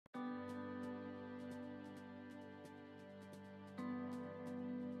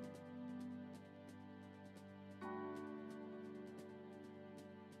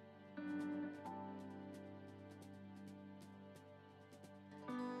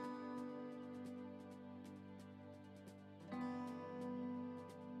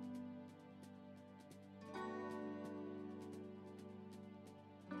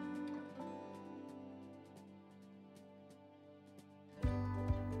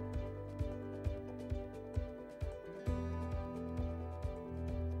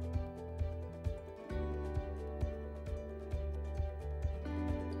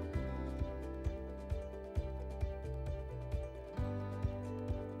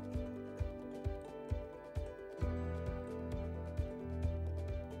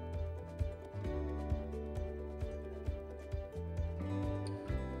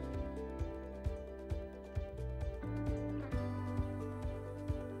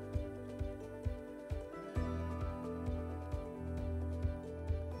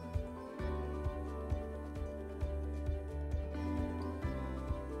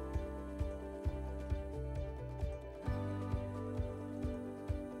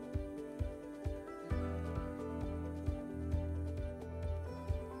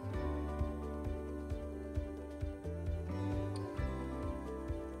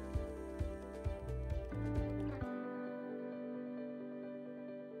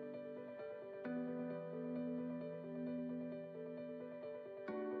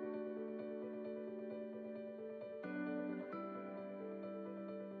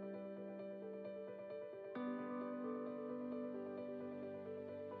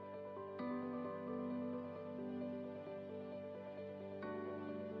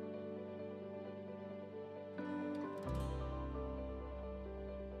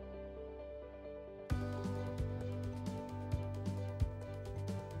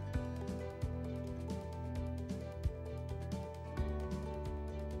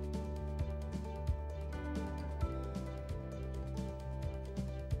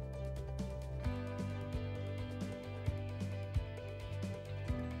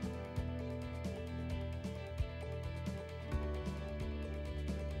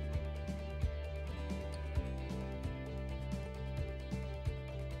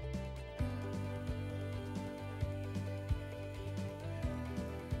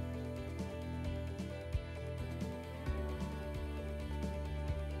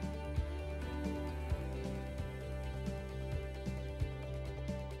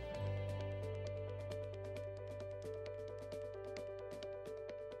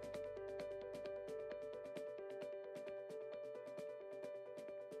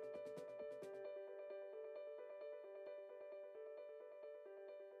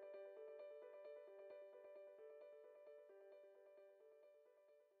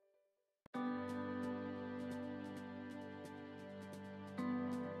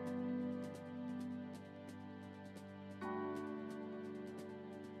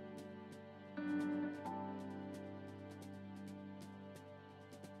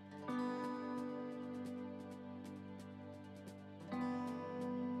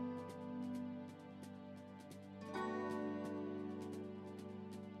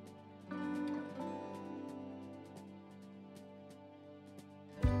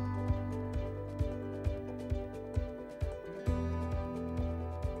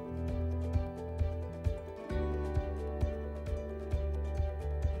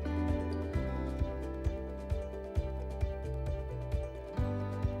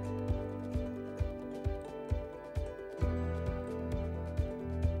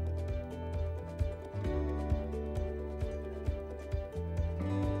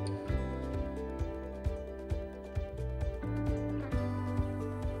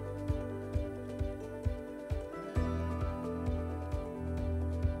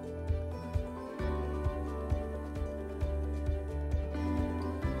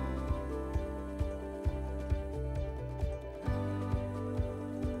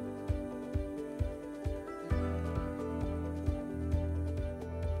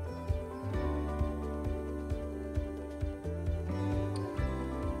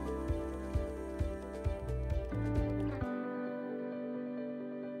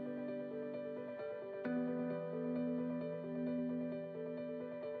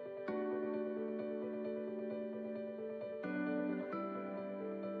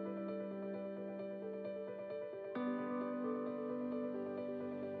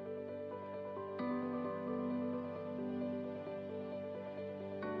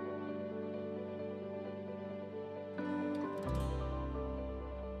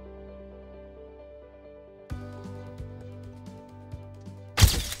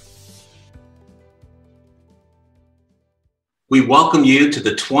We welcome you to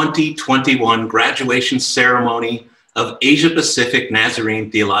the 2021 graduation ceremony of Asia Pacific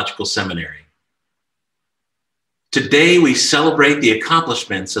Nazarene Theological Seminary. Today, we celebrate the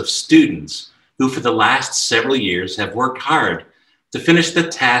accomplishments of students who for the last several years have worked hard to finish the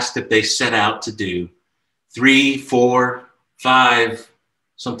task that they set out to do 3, 4, 5,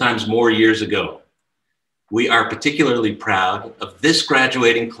 sometimes more years ago. We are particularly proud of this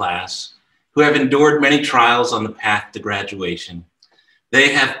graduating class who have endured many trials on the path to graduation.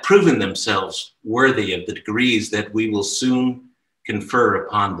 They have proven themselves worthy of the degrees that we will soon confer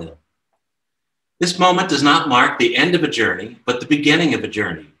upon them. This moment does not mark the end of a journey, but the beginning of a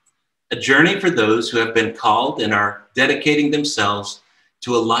journey for those who have been called and are dedicating themselves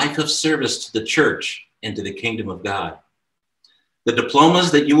to a life of service to the church and to the kingdom of God. The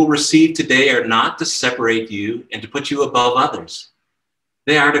diplomas that you will receive today are not to separate you and to put you above others.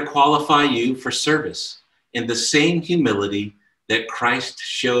 They are to qualify you for service in the same humility that Christ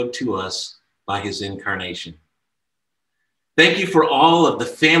showed to us by his incarnation. Thank you for all of the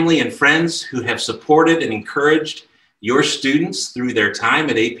family and friends who have supported and encouraged your students through their time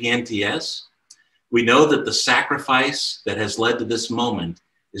at APNTS. We know that the sacrifice that has led to this moment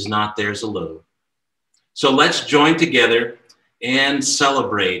is not theirs alone. So let's join together and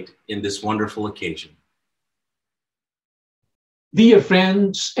celebrate in this wonderful occasion. Dear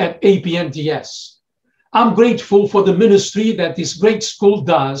friends at APNTS, I'm grateful for the ministry that this great school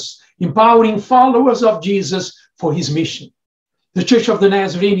does, empowering followers of Jesus for his mission. The Church of the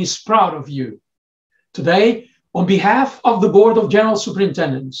Nazarene is proud of you. Today, on behalf of the Board of General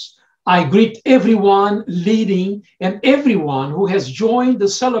Superintendents, I greet everyone leading and everyone who has joined the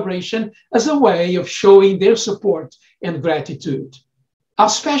celebration as a way of showing their support and gratitude. Our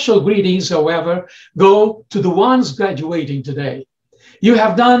special greetings, however, go to the ones graduating today. You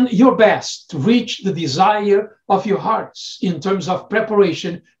have done your best to reach the desire of your hearts in terms of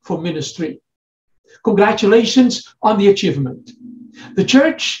preparation for ministry. Congratulations on the achievement. The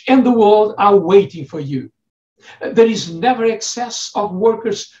church and the world are waiting for you. There is never excess of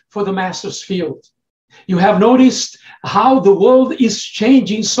workers for the master's field. You have noticed how the world is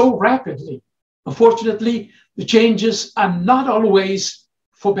changing so rapidly. Unfortunately, the changes are not always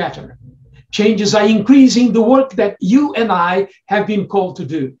for better. Changes are increasing the work that you and I have been called to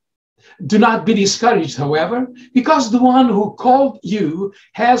do. Do not be discouraged, however, because the one who called you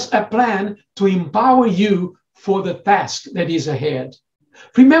has a plan to empower you for the task that is ahead.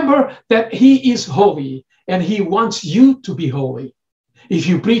 Remember that he is holy and he wants you to be holy. If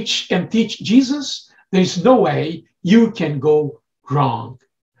you preach and teach Jesus, there is no way you can go wrong.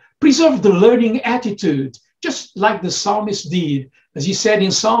 Preserve the learning attitude, just like the psalmist did, as he said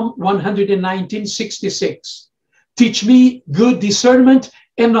in Psalm 119:66. Teach me good discernment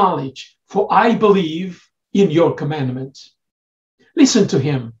and knowledge, for I believe in your commandment. Listen to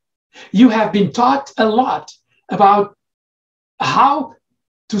him. You have been taught a lot about how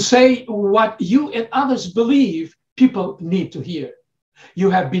to say what you and others believe people need to hear.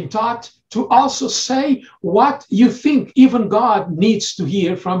 You have been taught to also say what you think even God needs to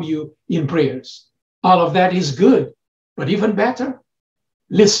hear from you in prayers. All of that is good, but even better,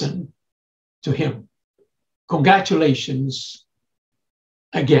 listen to him. Congratulations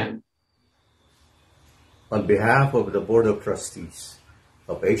again. On behalf of the Board of Trustees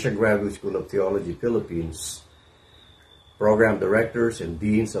of Asia Graduate School of Theology Philippines, Program Directors and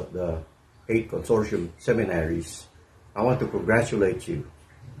Deans of the 8 Consortium Seminaries, I want to congratulate you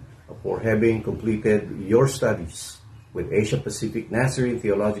for having completed your studies with Asia Pacific Nazarene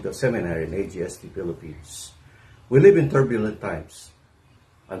Theological Seminary in AGST Philippines. We live in turbulent times.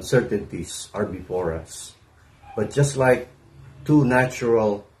 Uncertainties are before us. But just like two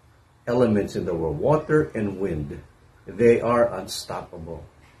natural elements in the world, water and wind, they are unstoppable.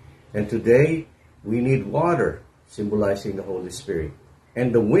 And today, we need water, symbolizing the Holy Spirit,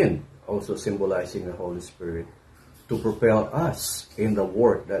 and the wind, also symbolizing the Holy Spirit, to propel us in the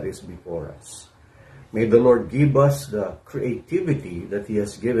work that is before us. May the Lord give us the creativity that he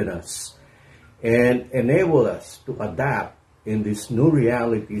has given us and enable us to adapt in these new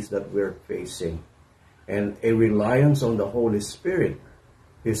realities that we're facing. And a reliance on the Holy Spirit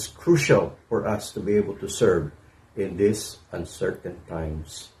is crucial for us to be able to serve in these uncertain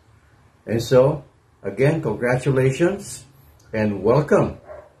times. And so, again, congratulations and welcome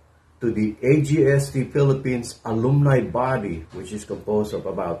to the AGST Philippines alumni body, which is composed of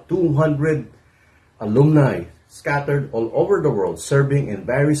about 200 alumni scattered all over the world, serving in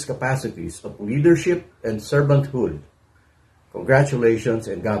various capacities of leadership and servanthood. Congratulations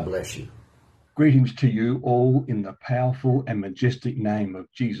and God bless you. Greetings to you all in the powerful and majestic name of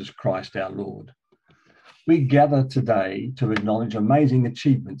Jesus Christ our Lord. We gather today to acknowledge amazing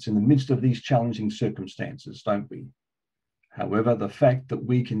achievements in the midst of these challenging circumstances, don't we? However, the fact that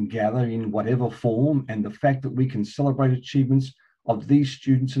we can gather in whatever form and the fact that we can celebrate achievements of these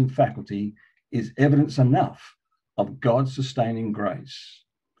students and faculty is evidence enough of God's sustaining grace.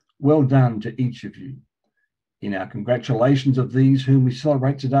 Well done to each of you. In our congratulations of these whom we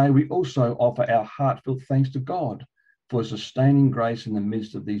celebrate today, we also offer our heartfelt thanks to God for sustaining grace in the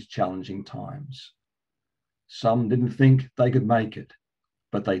midst of these challenging times. Some didn't think they could make it,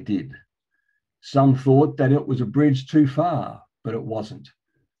 but they did. Some thought that it was a bridge too far, but it wasn't.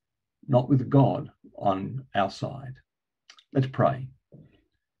 Not with God on our side. Let's pray.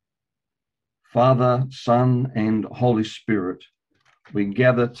 Father, Son, and Holy Spirit, we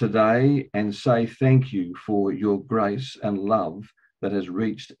gather today and say thank you for your grace and love that has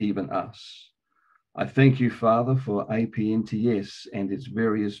reached even us. I thank you, Father, for APNTS and its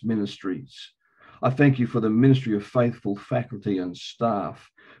various ministries. I thank you for the ministry of faithful faculty and staff,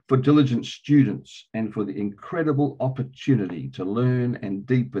 for diligent students, and for the incredible opportunity to learn and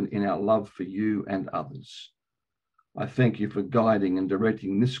deepen in our love for you and others. I thank you for guiding and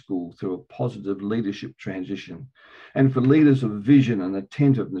directing this school through a positive leadership transition, and for leaders of vision and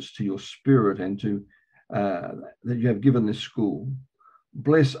attentiveness to your spirit and to that you have given this school.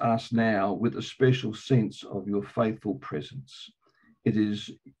 Bless us now with a special sense of your faithful presence. It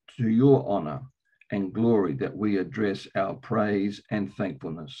is to your honor and glory that we address our praise and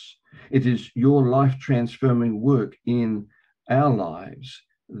thankfulness. It is your life-transforming work in our lives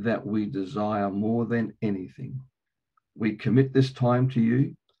that we desire more than anything. We commit this time to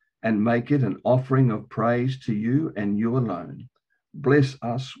you and make it an offering of praise to you and you alone. Bless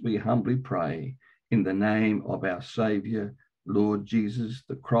us, we humbly pray, in the name of our Savior, Lord Jesus,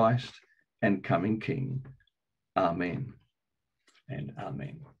 the Christ and coming King. Amen and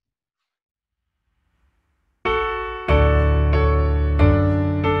amen.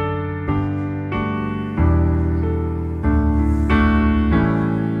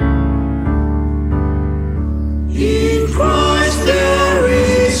 In Christ there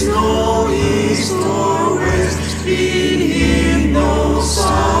is no east or west, in him no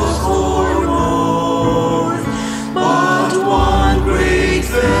south or north, but one great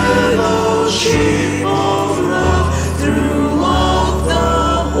fellowship of love throughout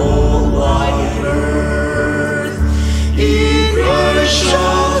the whole wide earth. In Christ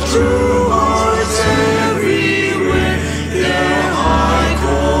shall true hearts everywhere their high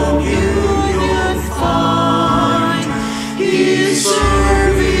communion find. His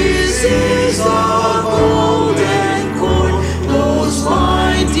service is a golden cord, those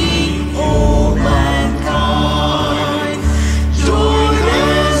binding all mankind. Join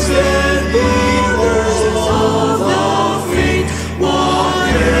hands and builders of the faith,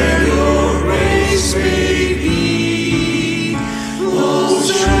 whatever your race may be. Those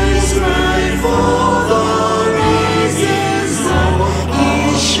transcribed for the risen Son, he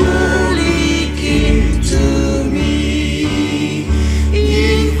surely came to me.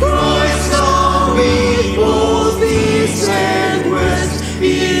 In Christ now meet both east and west,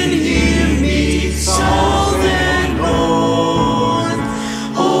 in him meet south and north.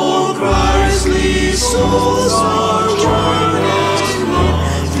 All Christly souls are joined as one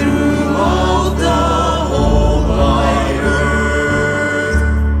throughout the whole wide earth.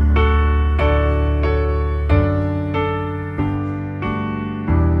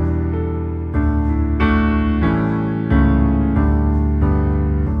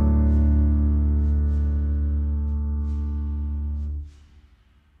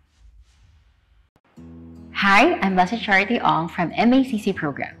 Hi, I'm Blessed Charity Ong from MACC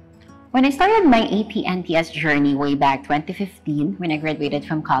program. When I started my APNTS journey way back 2015, when I graduated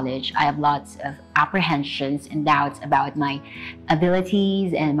from college, I have lots of apprehensions and doubts about my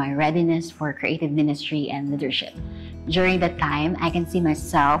abilities and my readiness for creative ministry and leadership. During that time, I can see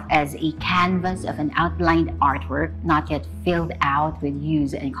myself as a canvas of an outlined artwork, not yet filled out with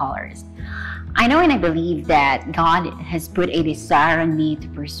hues and colors. I know and I believe that God has put a desire on me to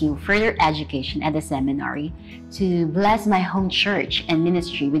pursue further education at the seminary, to bless my home church and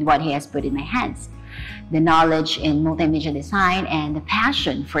ministry with what He has put in my hands, the knowledge in multimedia design and the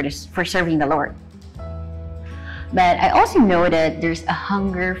passion for serving the Lord. But I also know that there's a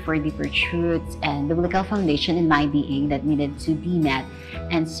hunger for deeper truths and biblical foundation in my being that needed to be met.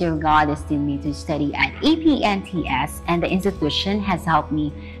 And so God destined me to study at APNTS, and the institution has helped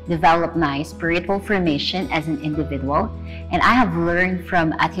me developed my spiritual formation as an individual, and I have learned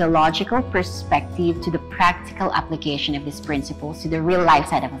from a theological perspective to the practical application of these principles to the real life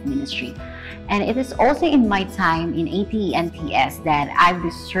setup of ministry. And it is also in my time in APNTS that I've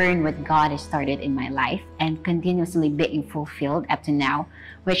discerned what God has started in my life and continuously being fulfilled up to now,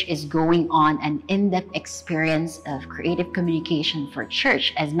 which is going on an in-depth experience of creative communication for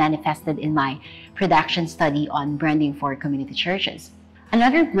church as manifested in my production study on branding for community churches.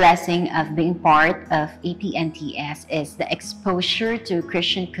 Another blessing of being part of APNTS is the exposure to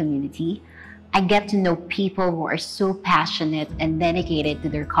Christian community. I get to know people who are so passionate and dedicated to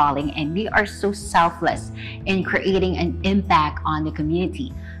their calling, and they are so selfless in creating an impact on the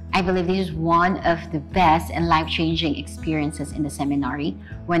community. I believe this is one of the best and life-changing experiences in the seminary,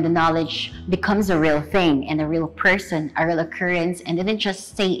 when the knowledge becomes a real thing and a real person, a real occurrence, and didn't just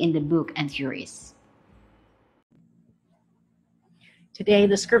stay in the book and theories. Today,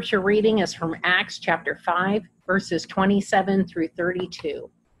 the scripture reading is from Acts chapter 5, verses 27 through 32.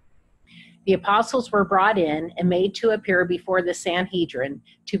 The apostles were brought in and made to appear before the Sanhedrin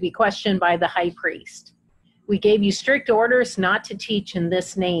to be questioned by the high priest. "We gave you strict orders not to teach in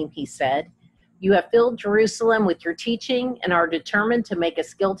this name," he said. "You have filled Jerusalem with your teaching and are determined to make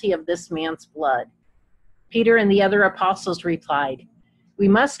us guilty of this man's blood." Peter and the other apostles replied, "We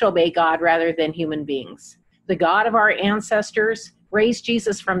must obey God rather than human beings. The God of our ancestors raised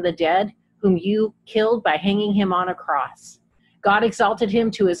Jesus from the dead, whom you killed by hanging him on a cross. God exalted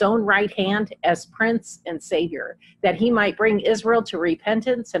him to his own right hand as Prince and Savior, that he might bring Israel to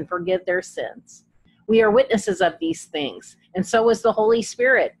repentance and forgive their sins. We are witnesses of these things, and so is the Holy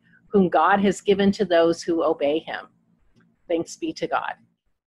Spirit, whom God has given to those who obey him." Thanks be to God.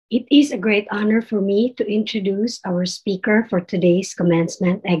 It is a great honor for me to introduce our speaker for today's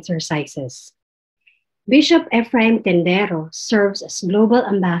commencement exercises. Bishop Ephraim Tendero serves as Global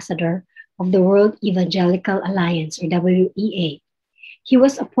Ambassador of the World Evangelical Alliance, or WEA. He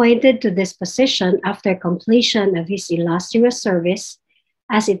was appointed to this position after completion of his illustrious service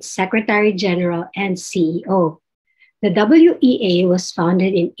as its Secretary General and CEO. The WEA was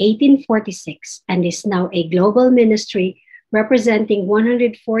founded in 1846 and is now a global ministry representing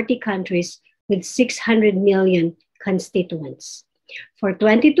 140 countries with 600 million constituents. For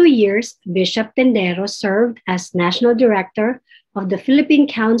 22 years, Bishop Tendero served as National Director of the Philippine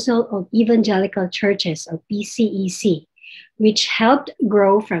Council of Evangelical Churches, or PCEC, which helped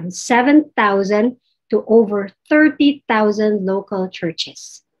grow from 7,000 to over 30,000 local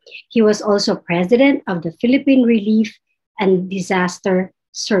churches. He was also president of the Philippine Relief and Disaster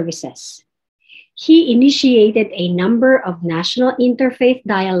Services. He initiated a number of national interfaith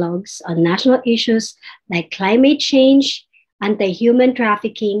dialogues on national issues like climate change, anti-human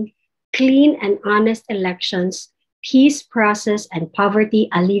trafficking, clean and honest elections, peace process, and poverty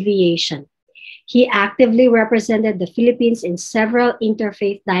alleviation. He actively represented the Philippines in several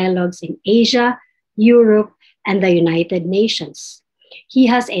interfaith dialogues in Asia, Europe, and the United Nations. He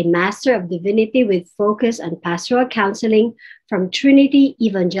has a Master of Divinity with focus on pastoral counseling from Trinity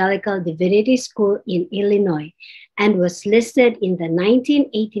Evangelical Divinity School in Illinois, and was listed in the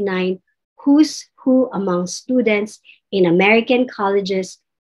 1989 Who's Who among students in American colleges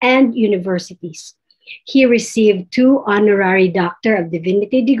and universities. He received 2 honorary Doctor of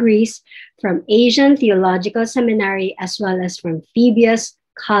Divinity degrees from Asian Theological Seminary as well as from Phoebus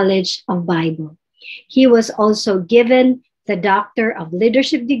College of Bible. He was also given the Doctor of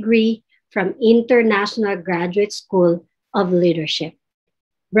Leadership degree from International Graduate School of Leadership.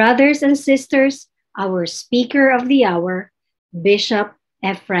 Brothers and sisters, our speaker of the hour, Bishop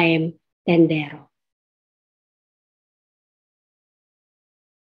Ephraim Tendero.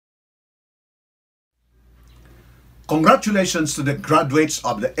 Congratulations to the graduates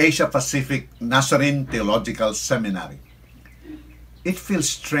of the Asia Pacific Nazarene Theological Seminary. It feels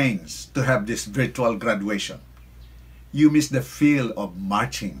strange to have this virtual graduation. You miss the feel of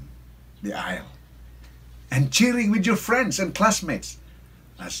marching the aisle and cheering with your friends and classmates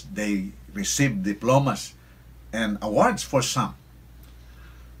as they receive diplomas and awards for some.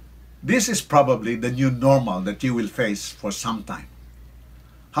 This is probably the new normal that you will face for some time.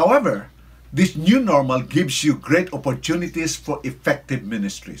 However, this new normal gives you great opportunities for effective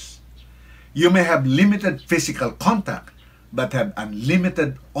ministries. You may have limited physical contact, but have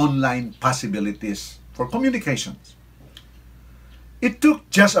unlimited online possibilities for communications. It took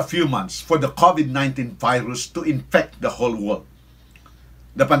just a few months for the COVID-19 virus to infect the whole world.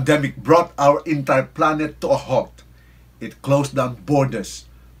 The pandemic brought our entire planet to a halt. It closed down borders,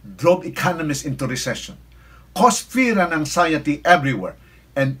 drove economies into recession, caused fear and anxiety everywhere,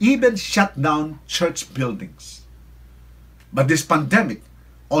 and even shut down church buildings. But this pandemic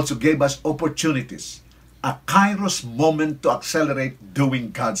also gave us opportunities, a kairos moment to accelerate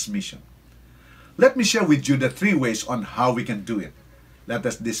doing God's mission. Let me share with you the 3 ways on how we can do it. Let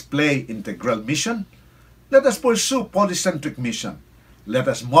us display integral mission. Let us pursue polycentric mission. Let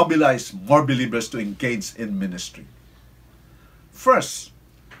us mobilize more believers to engage in ministry. First,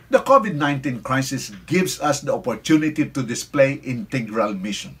 the COVID-19 crisis gives us the opportunity to display integral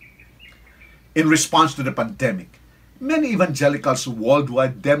mission. In response to the pandemic, many evangelicals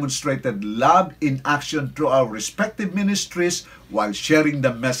worldwide demonstrated love in action through our respective ministries while sharing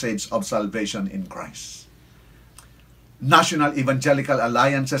the message of salvation in Christ. National evangelical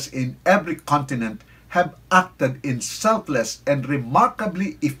alliances in every continent have acted in selfless and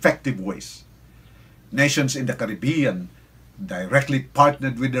remarkably effective ways. Nations in the Caribbean directly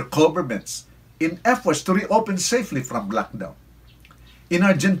partnered with their governments in efforts to reopen safely from lockdown. In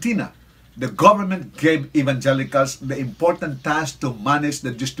Argentina, the government gave evangelicals the important task to manage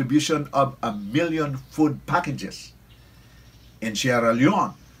the distribution of 1 million food packages. In Sierra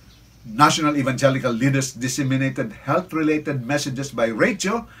Leone, national evangelical leaders disseminated health-related messages by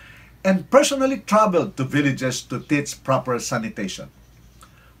radio and personally traveled to villages to teach proper sanitation.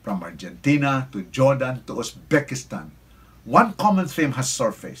 From Argentina to Jordan to Uzbekistan, one common theme has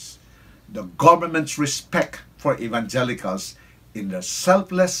surfaced: the government's respect for evangelicals in their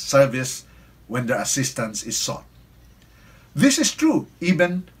selfless service when their assistance is sought. This is true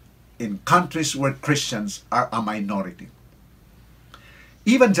even in countries where Christians are a minority.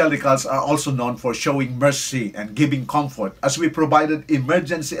 Evangelicals are also known for showing mercy and giving comfort as we provided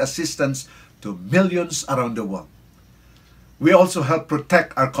emergency assistance to millions around the world. We also helped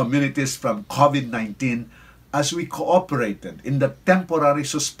protect our communities from COVID-19 as we cooperated in the temporary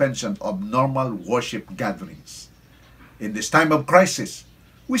suspension of normal worship gatherings. In this time of crisis,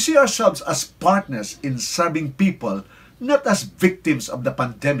 we see ourselves as partners in serving people, not as victims of the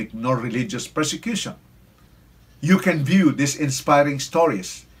pandemic nor religious persecution. You can view these inspiring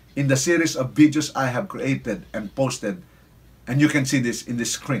stories in the series of videos I have created and posted, and you can see this in the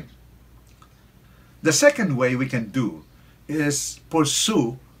screen. The second way we can do is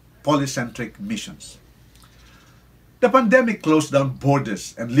pursue polycentric missions. The pandemic closed down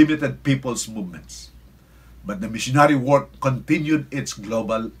borders and limited people's movements, but the missionary work continued its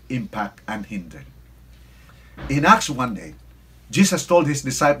global impact unhindered. In Acts 1:8, Jesus told his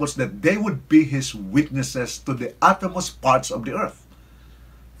disciples that they would be his witnesses to the uttermost parts of the earth.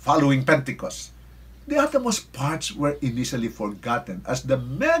 Following Pentecost, the uttermost parts were initially forgotten as the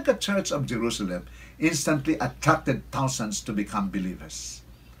mega church of Jerusalem instantly attracted thousands to become believers.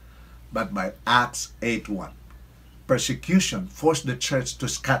 But by Acts 8:1, persecution forced the church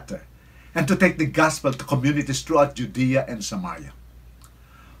to scatter and to take the gospel to communities throughout Judea and Samaria.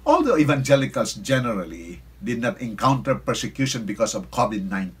 Although evangelicals generally did not encounter persecution because of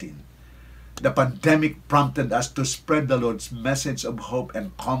COVID-19, the pandemic prompted us to spread the Lord's message of hope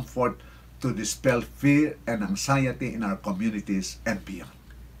and comfort to dispel fear and anxiety in our communities and beyond.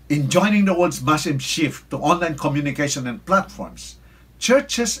 In joining the world's massive shift to online communication and platforms,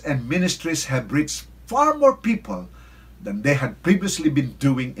 churches and ministries have reached far more people than they had previously been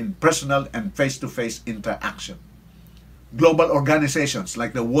doing in personal and face-to-face interaction. Global organizations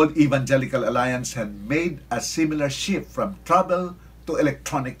like the World Evangelical Alliance had made a similar shift from travel to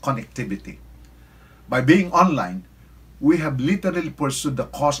electronic connectivity. By being online, we have literally pursued the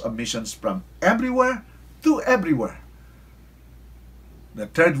cause of missions from everywhere to everywhere. The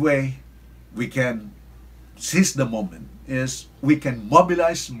third way we can seize the moment is we can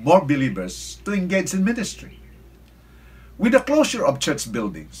mobilize more believers to engage in ministry. With the closure of church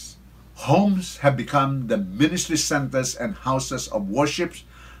buildings, homes have become the ministry centers and houses of worship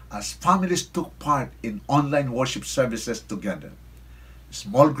as families took part in online worship services together.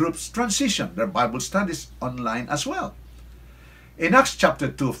 Small groups transitioned their Bible studies online as well. In Acts chapter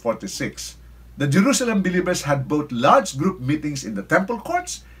 2:46, the Jerusalem believers had both large group meetings in the temple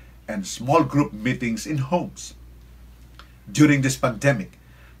courts and small group meetings in homes. During this pandemic,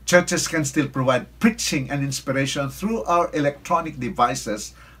 churches can still provide preaching and inspiration through our electronic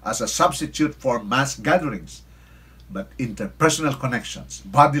devices as a substitute for mass gatherings. But interpersonal connections,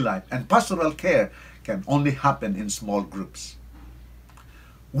 body life, and pastoral care can only happen in small groups.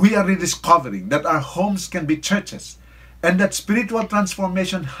 We are rediscovering that our homes can be churches and that spiritual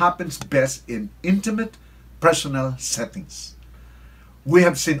transformation happens best in intimate, personal settings. We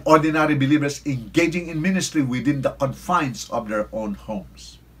have seen ordinary believers engaging in ministry within the confines of their own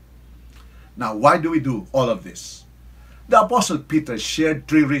homes. Now, why do we do all of this? The Apostle Peter shared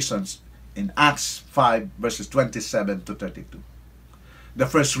 3 reasons in Acts 5 verses 27 to 32. The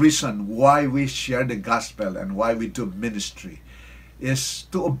first reason why we share the gospel and why we do ministry is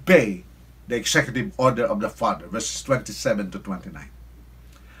to obey the executive order of the Father, verses 27 to 29.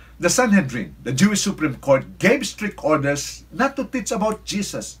 The Sanhedrin, the Jewish Supreme Court, gave strict orders not to teach about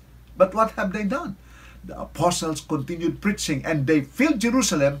Jesus. But what have they done? The apostles continued preaching and they filled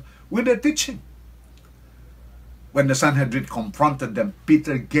Jerusalem with their teaching. When the Sanhedrin confronted them,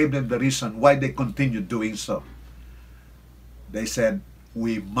 Peter gave them the reason why they continued doing so. They said,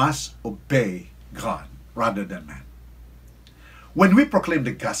 we must obey God rather than man. When we proclaim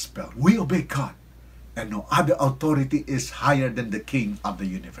the gospel, we obey God, and no other authority is higher than the King of the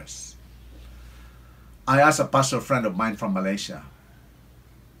universe. I asked a pastor friend of mine from Malaysia,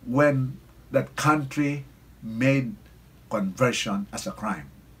 when that country made conversion as a crime,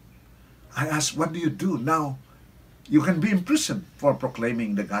 I asked, what do you do now? You can be imprisoned for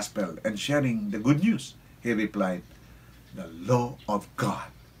proclaiming the gospel and sharing the good news. He replied, the law of God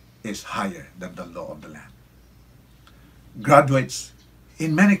is higher than the law of the land. Graduates,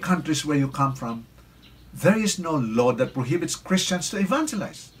 in many countries where you come from, there is no law that prohibits Christians to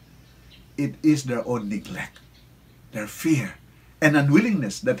evangelize. It is their own neglect, their fear, and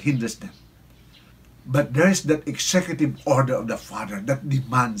unwillingness that hinders them. But there is that executive order of the Father that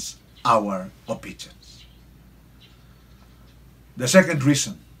demands our obedience. The second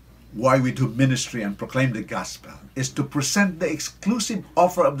reason why we do ministry and proclaim the gospel is to present the exclusive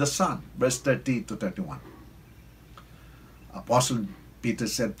offer of the Son, verse 30 to 31. Apostle Peter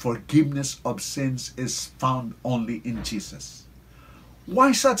said, forgiveness of sins is found only in Jesus.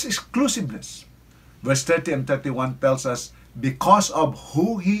 Why such exclusiveness? Verse 30 and 31 tells us, because of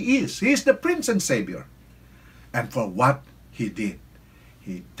who he is. He is the Prince and Savior. And for what he did.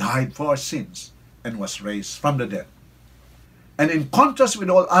 He died for our sins and was raised from the dead. And in contrast with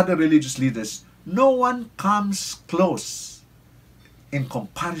all other religious leaders, no one comes close in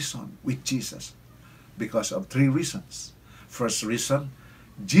comparison with Jesus because of three reasons. First reason,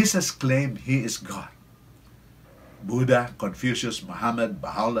 Jesus claimed he is God. Buddha, Confucius, Muhammad,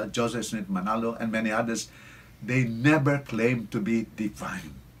 Baha'u'llah, Joseph Smith, Manalo, and many others, they never claimed to be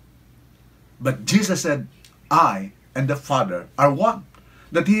divine. But Jesus said, I and the Father are one.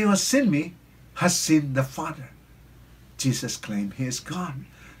 That he who has seen me has seen the Father. Jesus claimed he is God.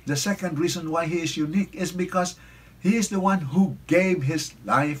 The second reason why he is unique is because he is the one who gave his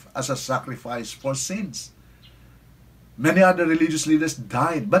life as a sacrifice for sins. Many other religious leaders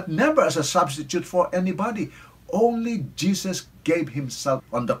died, but never as a substitute for anybody. Only Jesus gave himself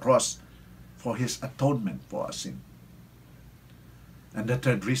on the cross for his atonement for our sin. And the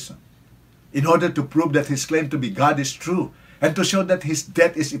third reason, in order to prove that his claim to be God is true and to show that his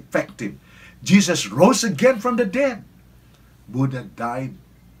death is effective, Jesus rose again from the dead. Buddha died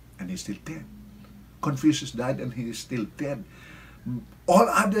and he's still dead. Confucius died and he is still dead. All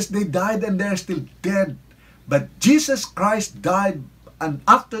others, they died and they're still dead. But Jesus Christ died, and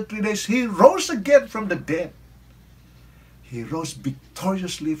after 3 days, he rose again from the dead. He rose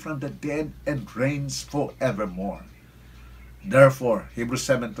victoriously from the dead and reigns forevermore. Therefore, Hebrews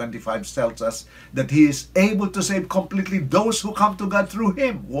 7:25 tells us that he is able to save completely those who come to God through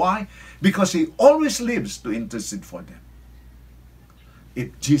him. Why? Because he always lives to intercede for them.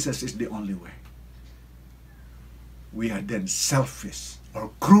 If Jesus is the only way, we are then selfish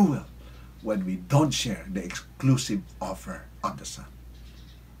or cruel when we don't share the exclusive offer of the Son.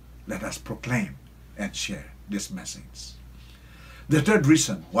 Let us proclaim and share this message. The third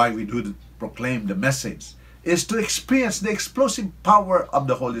reason why we do proclaim the message is to experience the explosive power of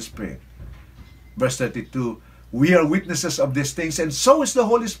the Holy Spirit. Verse 32, we are witnesses of these things, and so is the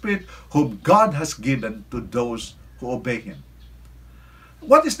Holy Spirit, whom God has given to those who obey him.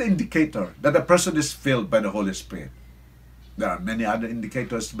 What is the indicator that a person is filled by the Holy Spirit? There are many other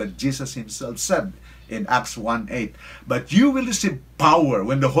indicators, but Jesus himself said in Acts 1:8, but you will receive power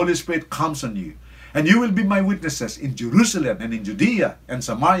when the Holy Spirit comes on you, and you will be my witnesses in Jerusalem and in Judea and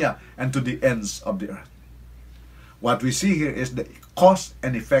Samaria and to the ends of the earth. What we see here is the cause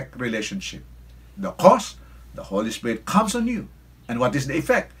and effect relationship. The cause, the Holy Spirit comes on you. And what is the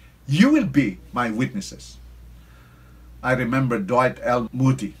effect? You will be my witnesses. I remember Dwight L.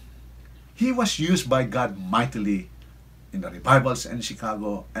 Moody. He was used by God mightily in the revivals in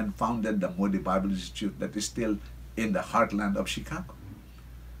Chicago and founded the Moody Bible Institute that is still in the heartland of Chicago.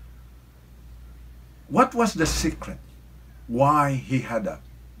 What was the secret why he had a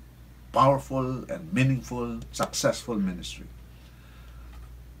powerful and meaningful, successful ministry?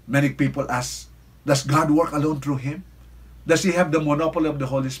 Many people ask, does God work alone through him? Does he have the monopoly of the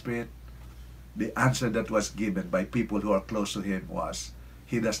Holy Spirit? The answer that was given by people who are close to him was,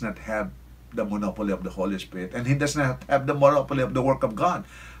 he does not have the monopoly of the Holy Spirit, and he does not have the monopoly of the work of God,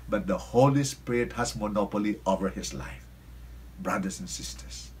 but the Holy Spirit has monopoly over his life. brothers and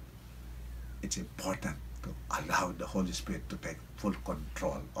sisters, it's important to allow the Holy Spirit to take full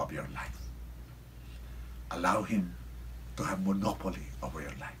control of your life. Allow Him to have monopoly over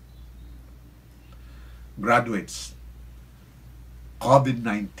your life. Graduates,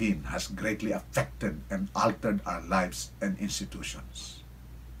 COVID-19 has greatly affected and altered our lives and institutions.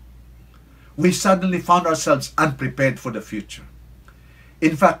 We suddenly found ourselves unprepared for the future.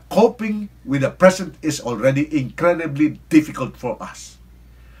 In fact, coping with the present is already incredibly difficult for us.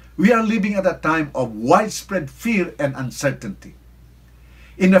 We are living at a time of widespread fear and uncertainty.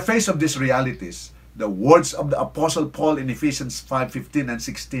 In the face of these realities, the words of the Apostle Paul in Ephesians 5:15 and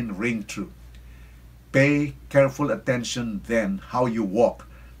 16 ring true. Pay careful attention then how you walk,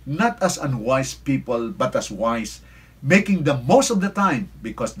 not as unwise people, but as wise, making the most of the time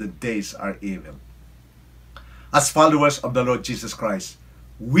because the days are evil. As followers of the Lord Jesus Christ,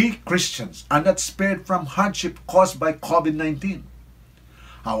 we Christians are not spared from hardship caused by COVID-19.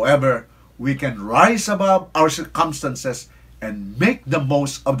 However, we can rise above our circumstances and make the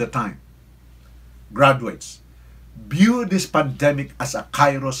most of the time. Graduates, view this pandemic as a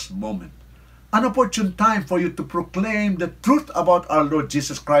kairos moment, an opportune time for you to proclaim the truth about our Lord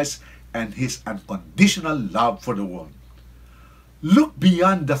Jesus Christ and His unconditional love for the world. Look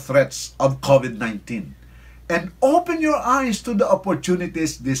beyond the threats of COVID-19 and open your eyes to the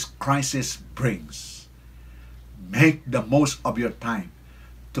opportunities this crisis brings. Make the most of your time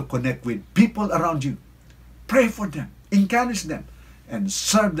to connect with people around you. Pray for them, encourage them, and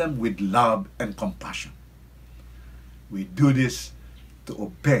serve them with love and compassion. We do this to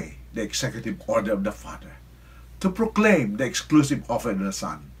obey the executive order of the Father, to proclaim the exclusive offer of the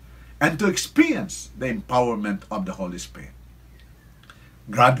Son, and to experience the empowerment of the Holy Spirit.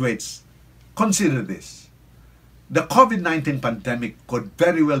 Graduates, consider this. The COVID-19 pandemic could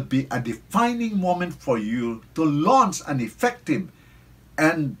very well be a defining moment for you to launch an effective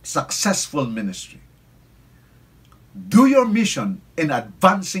and successful ministry. Do your mission in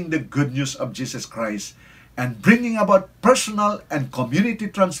advancing the good news of Jesus Christ and bringing about personal and community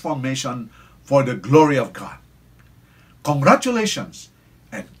transformation for the glory of God. Congratulations,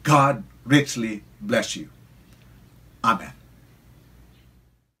 and God richly bless you. Amen.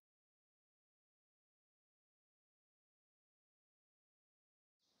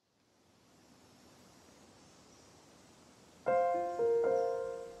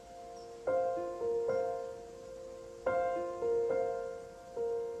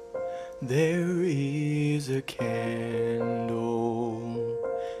 There is a candle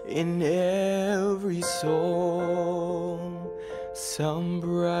in every soul, some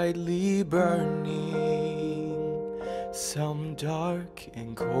brightly burning, some dark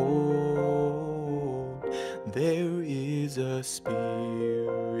and cold. There is a spirit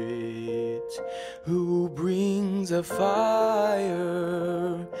who brings a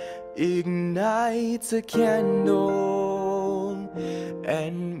fire, ignites a candle,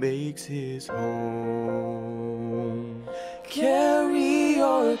 and makes his home. Carry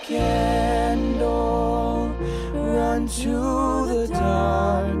your candle, run to the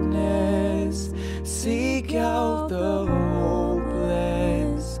darkness, seek out the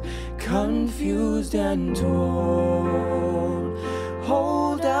hopeless, confused and torn.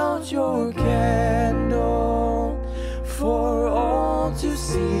 Hold out your candle for all to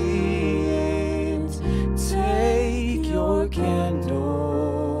see it. Take your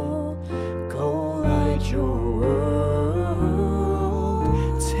candle, go light your world.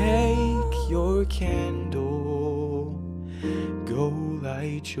 Take your candle, go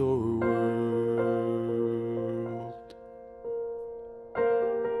light your world.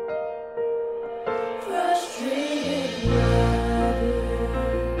 Frustrated brother,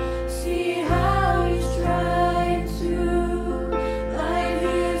 see how he's trying to light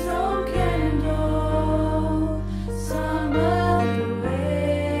his own candle some other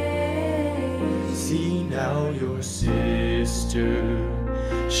way. See now your sister,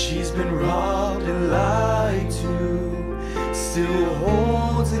 she's been robbed and lied to, still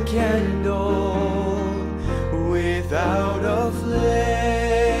holds a candle without a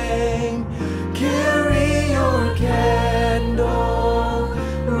flame. Carry your candle,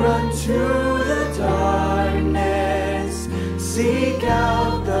 run to the darkness, seek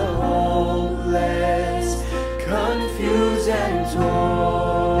out the hopeless, confused and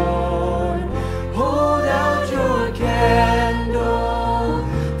torn. Hold out your candle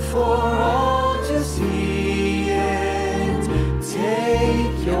for all to see it.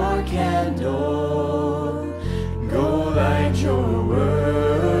 Take your candle, go light your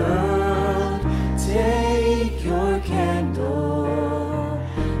world. Take your candle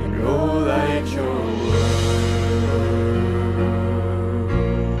and go light your world.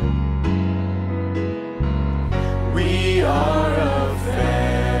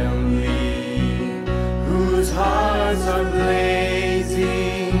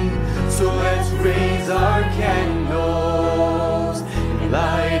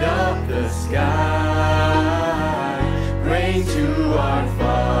 sky. Praying to our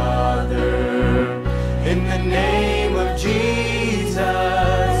Father. In the name of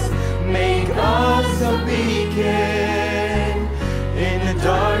Jesus, make us a beacon in the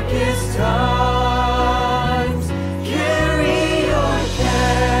darkest times. Carry your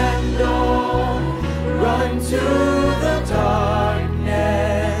candle, run to the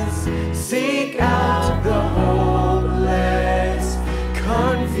darkness, seek out the hopeless,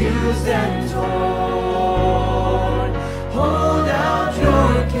 confused and torn. Hold out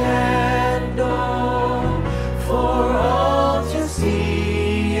your candle for all to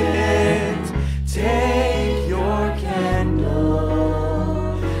see it. Take your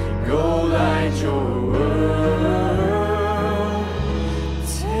candle, go light your world.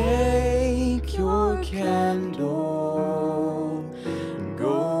 Take your candle,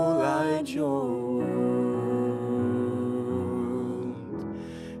 go light your world.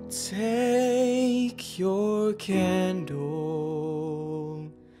 Take your candle,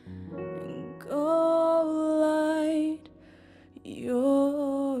 go light your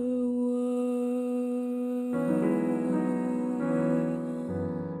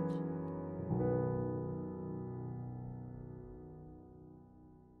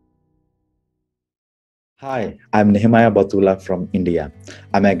Hi, I'm Nehemiah Batula from India.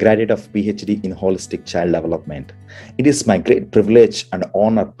 I'm a graduate of PhD in Holistic Child Development. It is my great privilege and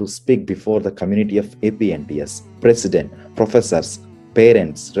honor to speak before the community of APNTS, president, professors,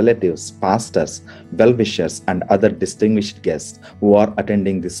 parents, relatives, pastors, well-wishers, and other distinguished guests who are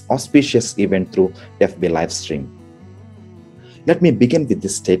attending this auspicious event through FB livestream. Let me begin with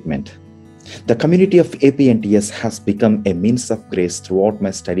this statement. The community of APNTS has become a means of grace throughout my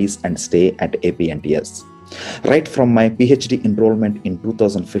studies and stay at APNTS. Right from my PhD enrollment in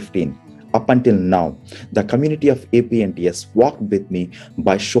 2015 up until now, the community of APNTS walked with me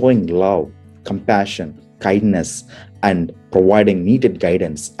by showing love, compassion, kindness, and providing needed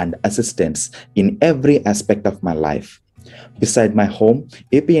guidance and assistance in every aspect of my life. Beside my home,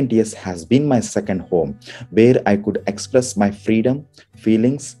 APNTS has been my second home, where I could express my freedom,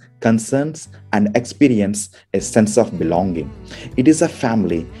 feelings, concerns, and experience a sense of belonging. It is a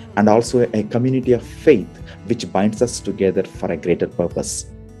family and also a community of faith which binds us together for a greater purpose.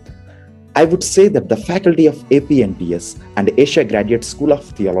 I would say that the faculty of APNTS and Asia Graduate School of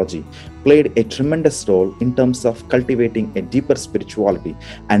Theology played a tremendous role in terms of cultivating a deeper spirituality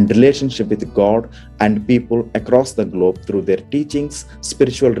and relationship with God and people across the globe through their teachings,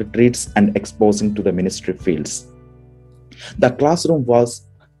 spiritual retreats, and exposing to the ministry fields. The classroom was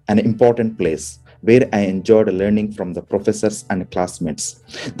an important place where I enjoyed learning from the professors and classmates.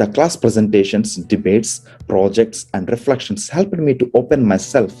 The class presentations, debates, projects, and reflections helped me to open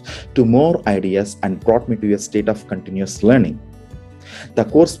myself to more ideas and brought me to a state of continuous learning. The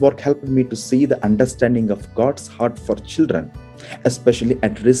coursework helped me to see the understanding of God's heart for children, especially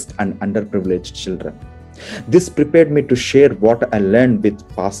at-risk and underprivileged children. This prepared me to share what I learned with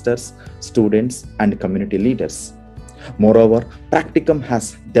pastors, students, and community leaders. Moreover, practicum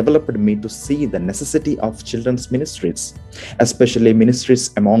has developed me to see the necessity of children's ministries, especially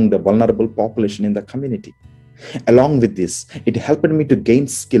ministries among the vulnerable population in the community. Along with this, it helped me to gain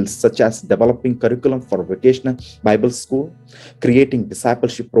skills such as developing curriculum for vocational Bible school, creating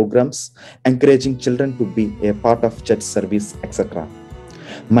discipleship programs, encouraging children to be a part of church service, etc.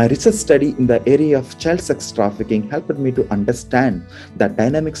 My research study in the area of child sex trafficking helped me to understand the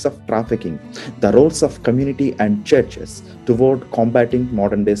dynamics of trafficking, the roles of community and churches toward combating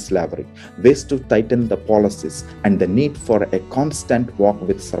modern-day slavery, ways to tighten the policies, and the need for a constant walk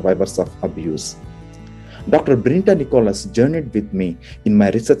with survivors of abuse. Dr. Brinta Nicholas journeyed with me in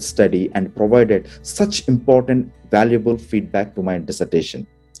my research study and provided such important, valuable feedback to my dissertation.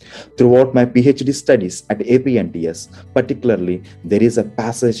 Throughout my PhD studies at APNTS, particularly, there is a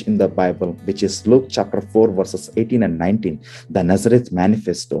passage in the Bible, which is Luke chapter 4, verses 18 and 19, the Nazareth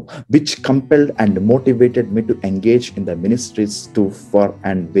Manifesto, which compelled and motivated me to engage in the ministries to, for,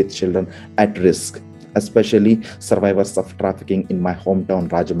 and with children at risk, especially survivors of trafficking in my hometown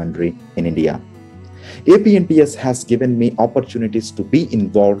Rajahmundry in India. APNTS has given me opportunities to be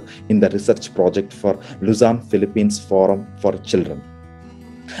involved in the research project for Luzon, Philippines Forum for Children.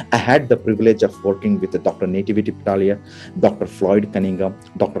 I had the privilege of working with Dr. Nativity Pitalia, Dr. Floyd Cunningham,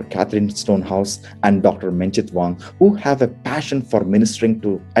 Dr. Catherine Stonehouse, and Dr. Menchit Wang, who have a passion for ministering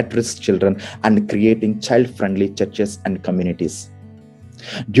to at-risk children and creating child-friendly churches and communities.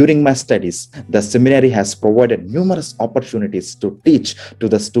 During my studies, the seminary has provided numerous opportunities to teach to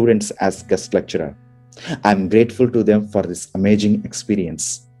the students as guest lecturer. I am grateful to them for this amazing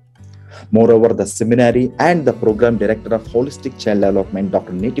experience. Moreover, the seminary and the program director of Holistic Child Development,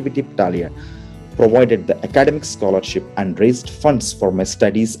 Dr. Nativity Battalion, provided the academic scholarship and raised funds for my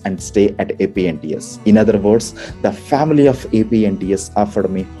studies and stay at APNTS. In other words, the family of APNTS offered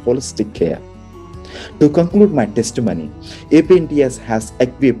me holistic care. To conclude my testimony, APNTS has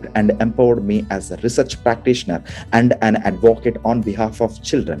equipped and empowered me as a research practitioner and an advocate on behalf of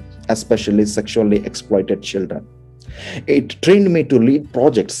children, especially sexually exploited children. It trained me to lead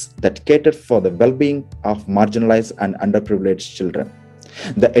projects that catered for the well-being of marginalized and underprivileged children.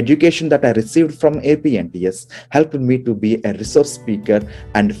 The education that I received from APNTS helped me to be a resource speaker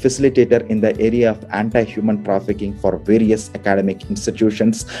and facilitator in the area of anti-human trafficking for various academic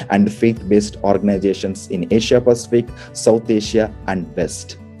institutions and faith-based organizations in Asia Pacific, South Asia, and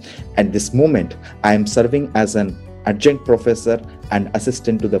West. At this moment, I am serving as an adjunct professor and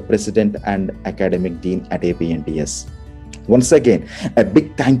assistant to the president and academic dean at APNTS. Once again, a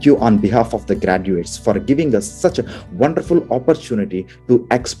big thank you on behalf of the graduates for giving us such a wonderful opportunity to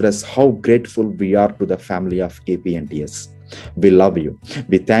express how grateful we are to the family of APNTS. We love you.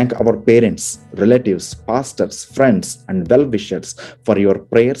 We thank our parents, relatives, pastors, friends, and well-wishers for your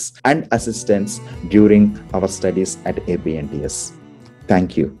prayers and assistance during our studies at APNTS.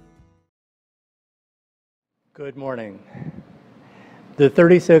 Thank you. Good morning. The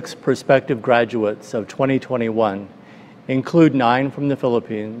 36 prospective graduates of 2021 include 9 from the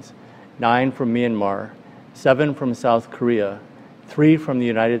Philippines, 9 from Myanmar, 7 from South Korea, 3 from the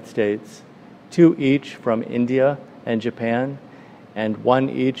United States, 2 each from India and Japan, and 1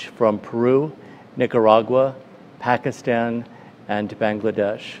 each from Peru, Nicaragua, Pakistan, and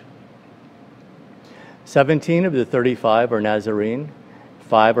Bangladesh. 17 of the 35 are Nazarene,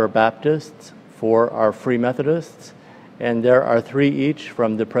 5 are Baptists, 4 are Free Methodists, and there are 3 each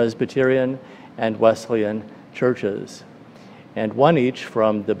from the Presbyterian and Wesleyan churches, and 1 each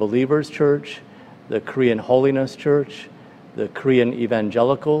from the Believers Church, the Korean Holiness Church, the Korean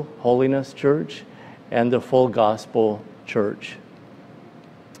Evangelical Holiness Church, and the Full Gospel Church.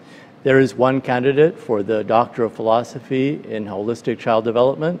 There is 1 candidate for the Doctor of Philosophy in Holistic Child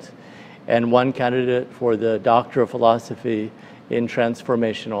Development, and 1 candidate for the Doctor of Philosophy in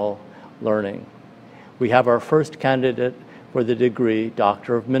Transformational Learning. We have our first candidate for the degree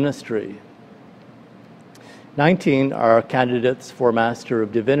Doctor of Ministry. 19 are candidates for Master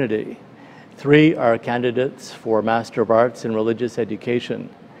of Divinity. 3 are candidates for Master of Arts in Religious Education.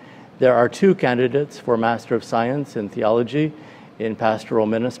 There are 2 candidates for Master of Science in Theology in Pastoral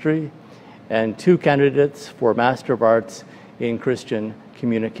Ministry, and 2 candidates for Master of Arts in Christian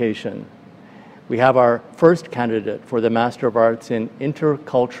Communication. We have our first candidate for the Master of Arts in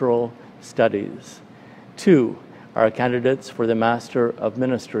Intercultural Studies. 2 are candidates for the Master of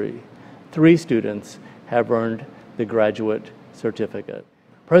Ministry. 3 students have earned the graduate certificate.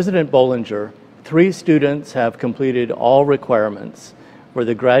 President Bollinger, 3 students have completed all requirements for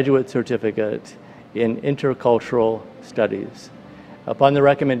the graduate certificate in Intercultural Studies. Upon the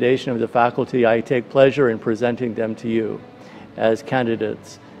recommendation of the faculty, I take pleasure in presenting them to you as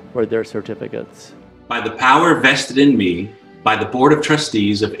candidates for their certificates. By the power vested in me by the Board of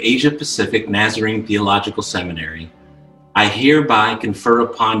Trustees of Asia Pacific Nazarene Theological Seminary, I hereby confer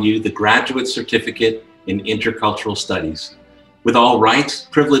upon you the graduate certificate in Intercultural Studies, with all rights,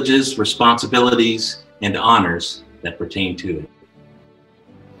 privileges, responsibilities, and honors that pertain to it.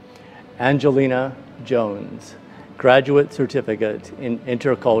 Angelina Jones, Graduate Certificate in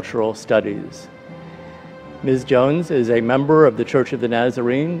Intercultural Studies. Ms. Jones is a member of the Church of the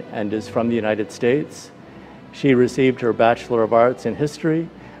Nazarene and is from the United States. She received her Bachelor of Arts in History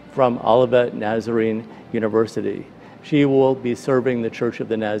from Olivet Nazarene University. She will be serving the Church of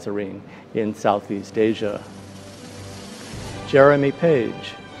the Nazarene in Southeast Asia. Jeremy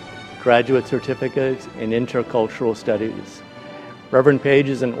Page, Graduate Certificate in Intercultural Studies. Reverend Page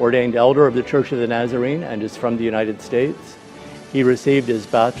is an ordained elder of the Church of the Nazarene and is from the United States. He received his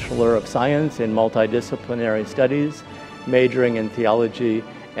Bachelor of Science in Multidisciplinary Studies, majoring in Theology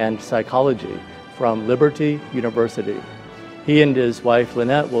and Psychology from Liberty University. He and his wife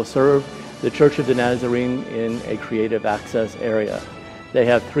Lynette will serve the Church of the Nazarene in a creative access area. They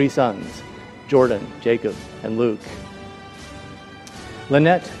have 3 sons, Jordan, Jacob, and Luke.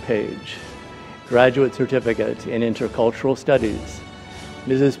 Lynette Page, Graduate Certificate in Intercultural Studies.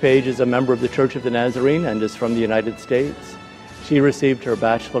 Mrs. Page is a member of the Church of the Nazarene and is from the United States. She received her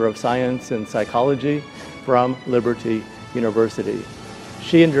Bachelor of Science in Psychology from Liberty University.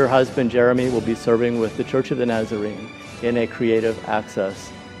 She and her husband Jeremy will be serving with the Church of the Nazarene in a creative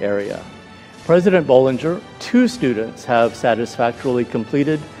access area. President Bollinger, 2 students have satisfactorily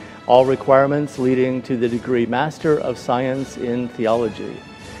completed all requirements leading to the degree Master of Science in Theology.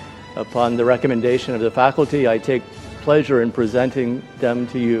 Upon the recommendation of the faculty, I take pleasure in presenting them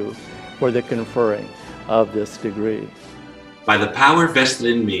to you for the conferring of this degree. By the power vested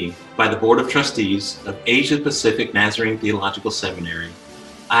in me by the Board of Trustees of Asia Pacific Nazarene Theological Seminary,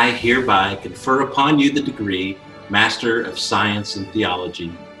 I hereby confer upon you the degree Master of Science in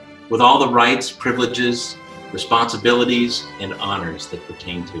Theology, with all the rights, privileges, responsibilities, and honors that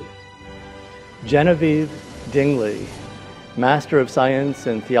pertain to it. Genevieve Dingley, Master of Science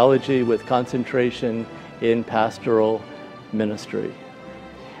in Theology with concentration in Pastoral Ministry.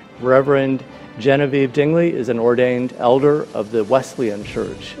 Reverend Genevieve Dingley is an ordained elder of the Wesleyan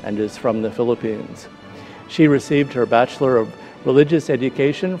Church and is from the Philippines. She received her Bachelor of Religious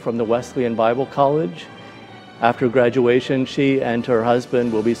Education from the Wesleyan Bible College. After graduation, she and her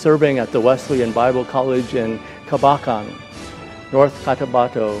husband will be serving at the Wesleyan Bible College in Cabacan, North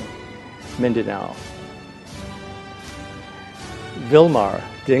Cotabato, Mindanao. Vilmar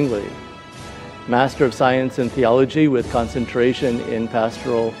Dingley, Master of Science in Theology with concentration in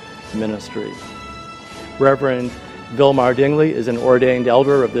Pastoral Ministry. Reverend Vilmar Dingley is an ordained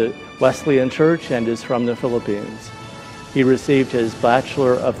elder of the Wesleyan Church and is from the Philippines. He received his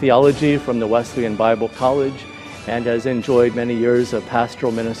Bachelor of Theology from the Wesleyan Bible College and has enjoyed many years of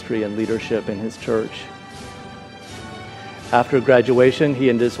pastoral ministry and leadership in his church. After graduation, he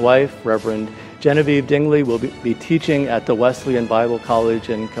and his wife, Reverend Genevieve Dingley, will be teaching at the Wesleyan Bible College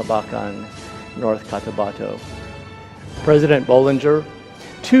in Cabacan, North Cotabato. President Bollinger,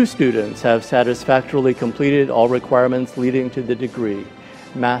 2 students have satisfactorily completed all requirements leading to the degree,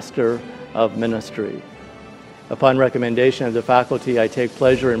 Master of Ministry. Upon recommendation of the faculty, I take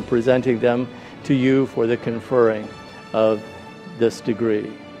pleasure in presenting them to you for the conferring of this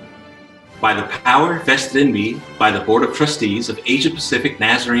degree. By the power vested in me by the Board of Trustees of Asia Pacific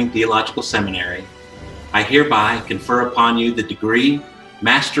Nazarene Theological Seminary, I hereby confer upon you the degree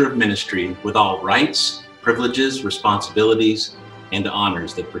Master of Ministry with all rights, privileges, responsibilities, and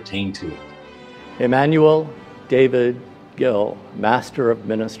honors that pertain to it. Emmanuel David Gill, Master of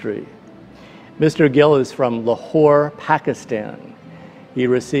Ministry. Mr. Gill is from Lahore, Pakistan. He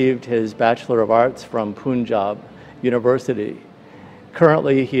received his Bachelor of Arts from Punjab University.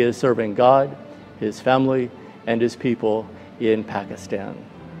 Currently, he is serving God, his family, and his people in Pakistan.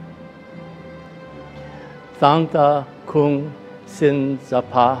 Thangta Kung Sin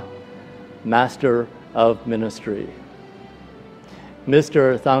Zapa, Master of Ministry.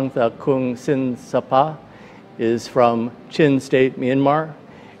 Mr. Thangta Kung Sin Sapa is from Chin State, Myanmar,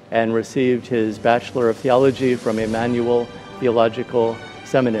 and received his Bachelor of Theology from Emmanuel Theological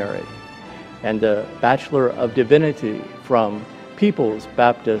Seminary and the Bachelor of Divinity from People's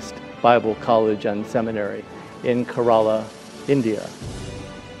Baptist Bible College and Seminary in Kerala, India.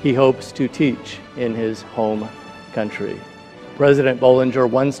 He hopes to teach in his home country. President Bollinger,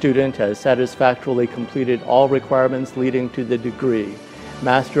 1 student has satisfactorily completed all requirements leading to the degree,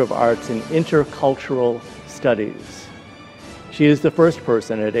 Master of Arts in Intercultural Studies. She is the first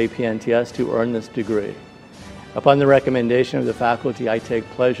person at APNTS to earn this degree. Upon the recommendation of the faculty, I take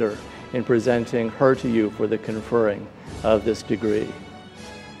pleasure in presenting her to you for the conferring of this degree.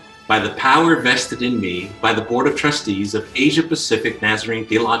 By the power vested in me by the Board of Trustees of Asia Pacific Nazarene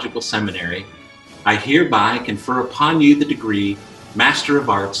Theological Seminary, I hereby confer upon you the degree Master of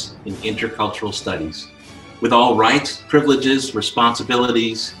Arts in Intercultural Studies, with all rights, privileges,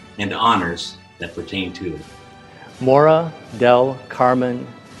 responsibilities, and honors that pertain to it. Mora del Carmen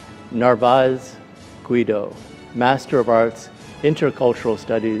Narvaez Guido, Master of Arts, Intercultural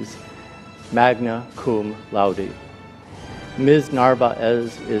Studies, magna cum laude. Ms.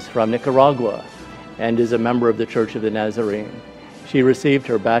 Narvaez is from Nicaragua and is a member of the Church of the Nazarene. She received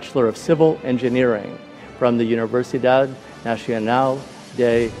her Bachelor of Civil Engineering from the Universidad Nacional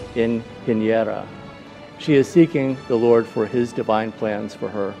de Ingeniería. She is seeking the Lord for His divine plans for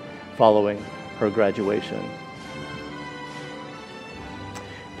her following her graduation.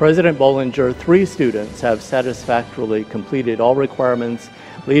 President Bollinger, 3 students have satisfactorily completed all requirements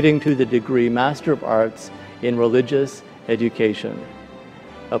leading to the degree Master of Arts in Religious Education.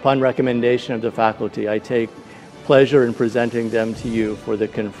 Upon recommendation of the faculty, I take pleasure in presenting them to you for the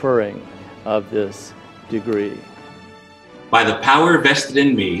conferring of this degree. By the power vested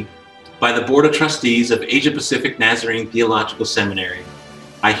in me by the Board of Trustees of Asia Pacific Nazarene Theological Seminary,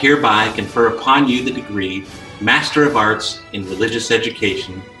 I hereby confer upon you the degree Master of Arts in Religious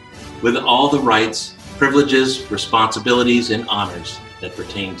Education, with all the rights, privileges, responsibilities, and honors that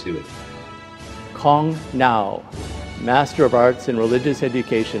pertain to it. Kong Nao, Master of Arts in Religious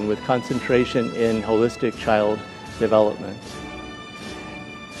Education with concentration in Holistic Child Development.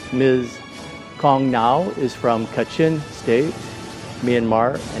 Ms. Kong Nao is from Kachin State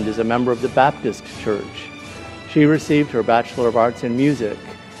Myanmar, and is a member of the Baptist Church. She received her Bachelor of Arts in Music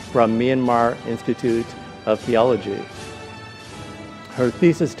from Myanmar Institute of Theology. Her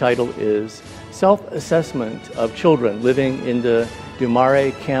thesis title is Self-Assessment of Children Living in the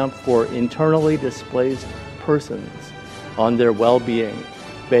Dumare Camp for Internally Displaced Persons on Their Well-Being,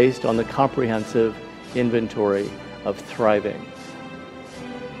 based on the Comprehensive Inventory of Thriving.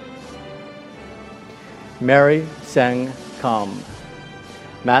 Mary Seng Kam,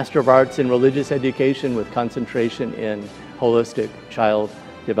 Master of Arts in Religious Education with concentration in Holistic Child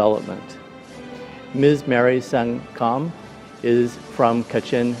Development. Ms. Mary Seng Kam is from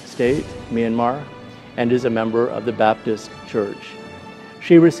Kachin State, Myanmar, and is a member of the Baptist Church.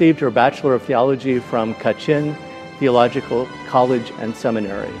 She received her Bachelor of Theology from Kachin Theological College and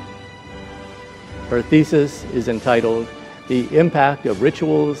Seminary. Her thesis is entitled The Impact of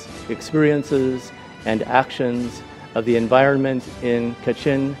Rituals, Experiences, and Actions of the Environment in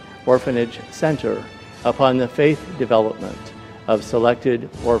Kachin Orphanage Center upon the Faith Development of Selected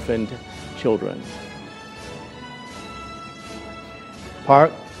Orphaned Children.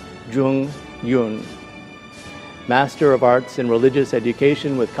 Park Jung Yoon, Master of Arts in Religious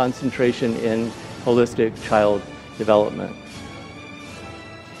Education with concentration in Holistic Child Development.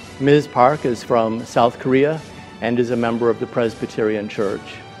 Ms. Park is from South Korea and is a member of the Presbyterian Church.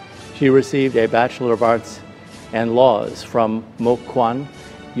 She received a Bachelor of Arts and Laws from Mokwan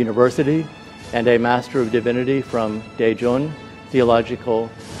University and a Master of Divinity from Daejeon Theological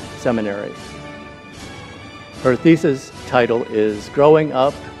Seminary. Her thesis title is Growing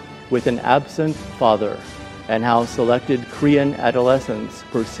Up with an Absent Father and How Selected Korean Adolescents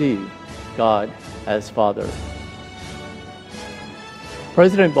Perceive God as Father.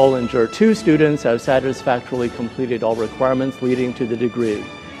 President Bollinger, 2 students have satisfactorily completed all requirements leading to the degree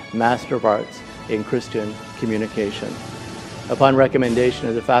Master of Arts in Christian Communication. Upon recommendation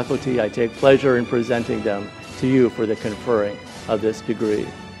of the faculty, I take pleasure in presenting them to you for the conferring of this degree.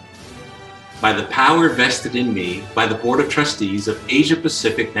 By the power vested in me by the Board of Trustees of Asia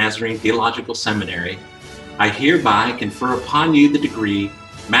Pacific Nazarene Theological Seminary, I hereby confer upon you the degree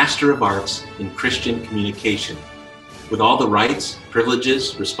Master of Arts in Christian Communication, with all the rights,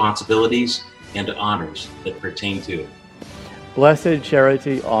 privileges, responsibilities, and honors that pertain to it. Blessed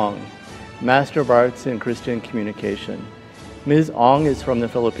Charity Ong, Master of Arts in Christian Communication. Ms. Ong is from the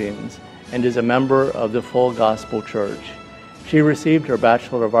Philippines and is a member of the Full Gospel Church. She received her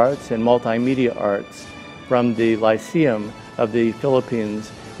Bachelor of Arts in Multimedia Arts from the Lyceum of the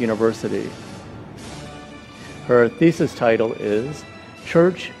Philippines University. Her thesis title is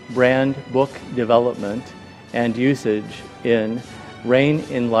Church Brand Book Development and Usage in Reign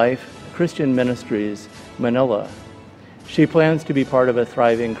in Life Christian Ministries, Manila. She plans to be part of a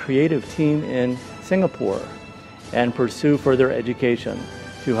thriving creative team in Singapore and pursue further education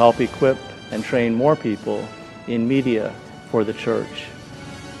to help equip and train more people in media for the church.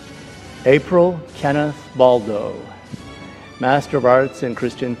 April Kenneth Baldo, Master of Arts in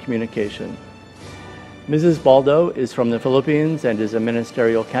Christian Communication. Mrs. Baldo is from the Philippines and is a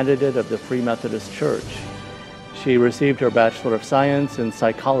ministerial candidate of the Free Methodist Church. She received her Bachelor of Science in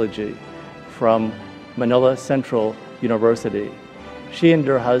Psychology from Manila Central University. She and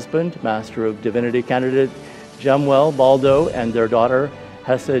her husband, Master of Divinity candidate Jemuel Baldo, and their daughter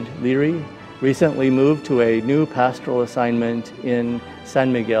Hesed Leary recently moved to a new pastoral assignment in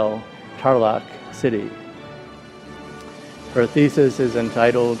San Miguel, Tarlac City. Her thesis is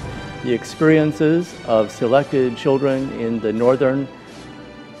entitled The Experiences of Selected Children in the Northern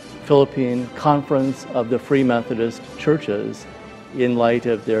Philippine Conference of the Free Methodist Churches in light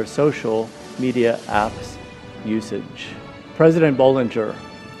of their social media apps usage. President Bollinger,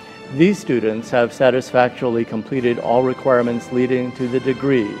 these students have satisfactorily completed all requirements leading to the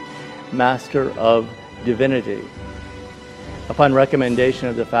degree Master of Divinity. Upon recommendation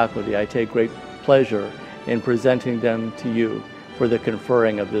of the faculty, I take great pleasure in presenting them to you for the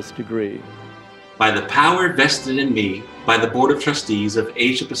conferring of this degree. By the power vested in me by the Board of Trustees of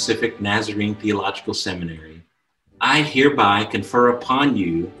Asia Pacific Nazarene Theological Seminary, I hereby confer upon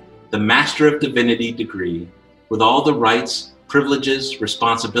you the Master of Divinity degree with all the rights, privileges,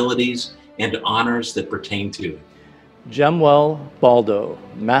 responsibilities, and honors that pertain to it. Jemuel Baldo,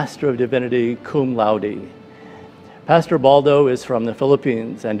 Master of Divinity cum laude. Pastor Baldo is from the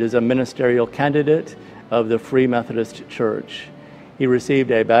Philippines and is a ministerial candidate of the Free Methodist Church. He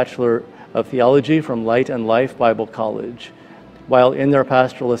received a Bachelor of Theology from Light and Life Bible College. While in their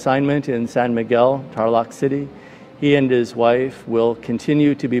pastoral assignment in San Miguel, Tarlac City, he and his wife will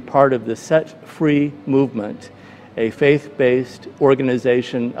continue to be part of the Set Free movement, a faith-based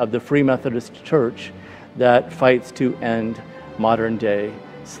organization of the Free Methodist Church that fights to end modern-day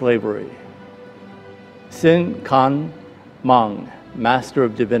slavery. Sin Kan Mang, Master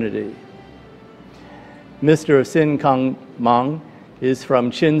of Divinity. Mr. Sin Kan Mang is from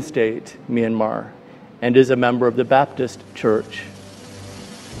Chin State, Myanmar, and is a member of the Baptist Church.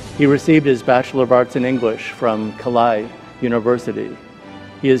 He received his Bachelor of Arts in English from Kalai University.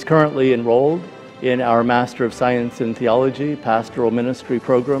 He is currently enrolled in our Master of Science in Theology Pastoral Ministry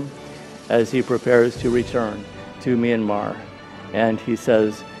program as he prepares to return to Myanmar. And he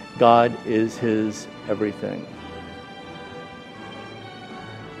says, God is his everything.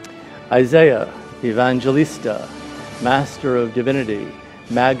 Isaiah Evangelista, Master of Divinity,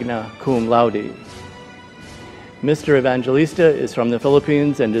 magna cum laude. Mr. Evangelista is from the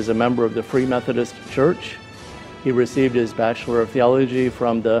Philippines and is a member of the Free Methodist Church. He received his Bachelor of Theology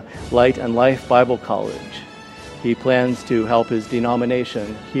from the Light and Life Bible College. He plans to help his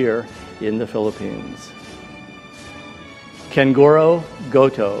denomination here in the Philippines. Kengoro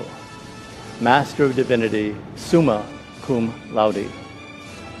Goto, Master of Divinity, summa cum laude.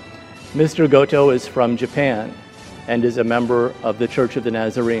 Mr. Goto is from Japan and is a member of the Church of the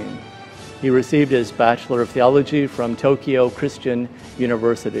Nazarene. He received his Bachelor of Theology from Tokyo Christian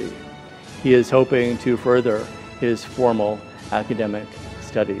University. He is hoping to further his formal academic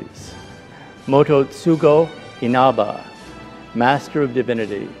studies. Mototsugo Inaba, Master of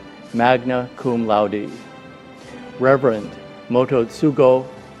Divinity, magna cum laude. Reverend Mototsugo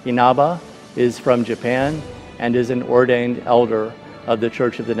Inaba is from Japan and is an ordained elder of the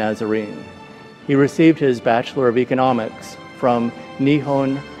Church of the Nazarene. He received his Bachelor of Economics from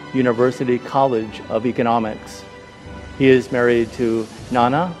Nihon University College of Economics. He is married to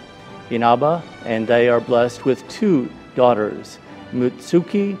Nana Inaba, and they are blessed with 2 daughters,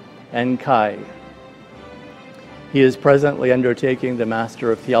 Mutsuki and Kai. He is presently undertaking the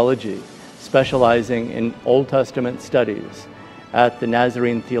Master of Theology, specializing in Old Testament studies at the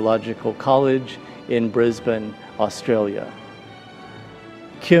Nazarene Theological College in Brisbane, Australia.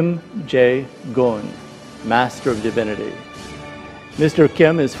 Kim Jae Gun, Master of Divinity. Mr.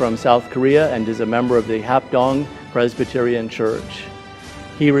 Kim is from South Korea and is a member of the Hapdong Presbyterian Church.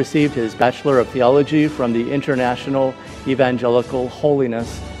 He received his Bachelor of Theology from the International Evangelical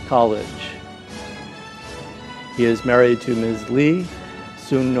Holiness College. He is married to Ms. Lee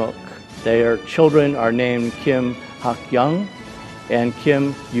Sun-nuk. Their children are named Kim Hak-young and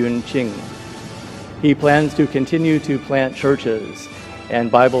Kim Yun-ching. He plans to continue to plant churches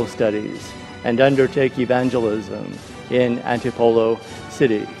and Bible studies and undertake evangelism in Antipolo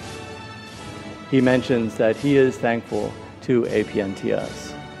City. He mentions that he is thankful to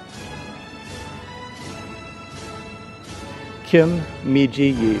APNTS. Kim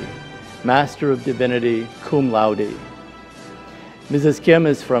Mi-ji-yi, Master of Divinity, cum laude. Mrs. Kim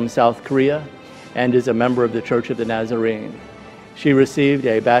is from South Korea and is a member of the Church of the Nazarene. She received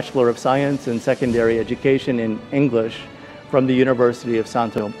a Bachelor of Science in Secondary Education in English from the University of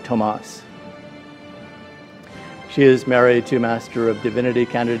Santo Tomas. She is married to Master of Divinity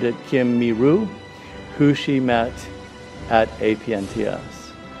candidate Kim Mi-ru, who she met at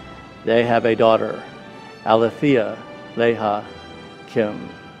APNTS. They have a daughter, Alethea Leha Kim.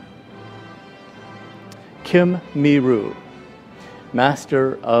 Kim Mi-ru,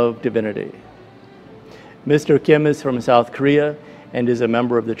 Master of Divinity. Mr. Kim is from South Korea and is a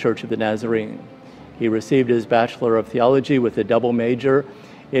member of the Church of the Nazarene. He received his Bachelor of Theology with a double major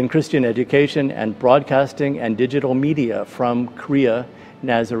in Christian Education and Broadcasting and Digital Media from Korea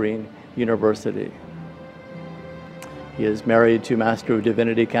Nazarene University. He is married to Master of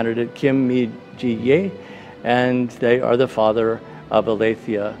Divinity candidate Kim Mi-ji-ye, and they are the father of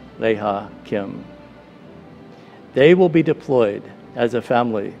Alethea Leha Kim. They will be deployed as a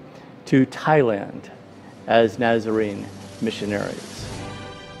family to Thailand as Nazarene missionaries.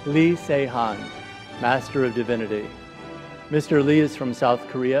 Lee Se-han, Master of Divinity. Mr. Lee is from South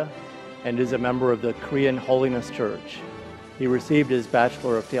Korea and is a member of the Korean Holiness Church. He received his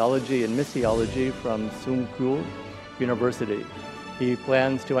Bachelor of Theology and Missiology from Sungkyul University. He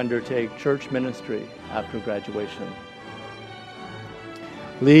plans to undertake church ministry after graduation.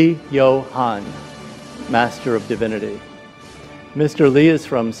 Lee Yo-han, Master of Divinity. Mr. Lee is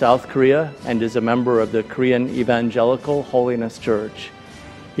from South Korea and is a member of the Korean Evangelical Holiness Church.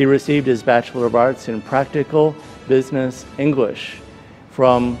 He received his Bachelor of Arts in Practical Business English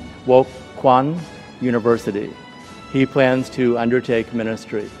from Wokwon University. He plans to undertake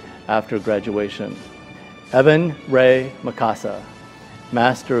ministry after graduation. Evan Ray Makasa,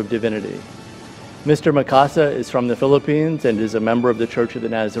 Master of Divinity. Mr. Makasa is from the Philippines and is a member of the Church of the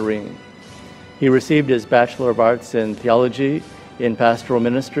Nazarene. He received his Bachelor of Arts in Theology in Pastoral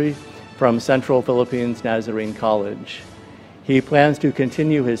Ministry from Central Philippines Nazarene College. He plans to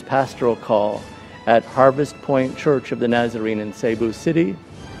continue his pastoral call at Harvest Point Church of the Nazarene in Cebu City,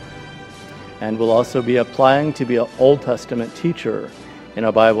 and will also be applying to be an Old Testament teacher in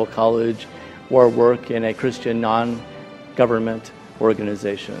a Bible college or work in a Christian non-government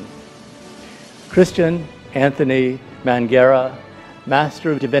organization. Christian Anthony Mangera,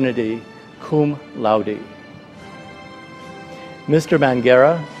 Master of Divinity, cum laude. Mr.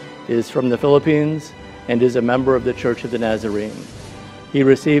 Mangera is from the Philippines and is a member of the Church of the Nazarene. He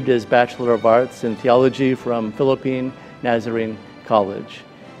received his Bachelor of Arts in Theology from Philippine Nazarene College.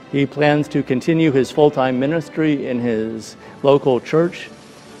 He plans to continue his full-time ministry in his local church,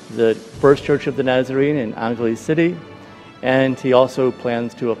 the First Church of the Nazarene in Angeles City, and he also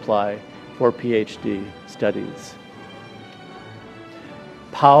plans to apply for PhD studies.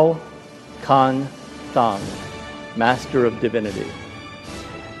 Pao Kan Thong, Master of Divinity.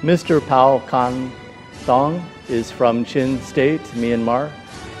 Mr. Pao Kan Thong is from Chin State, Myanmar,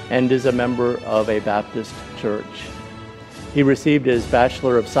 and is a member of a Baptist church. He received his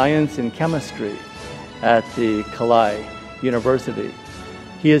Bachelor of Science in Chemistry at the Kalai University.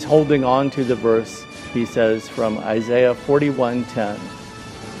 He is holding on to the verse, he says, from Isaiah 41:10.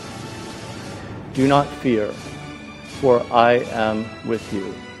 Do not fear, for I am with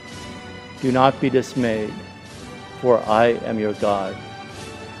you. Do not be dismayed, for I am your God.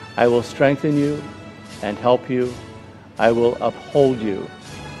 I will strengthen you and help you. I will uphold you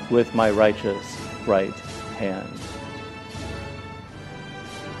with my righteous right hand.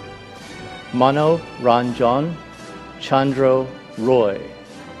 Mano Ranjan Chandro Roy,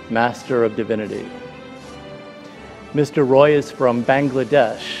 Master of Divinity. Mr. Roy is from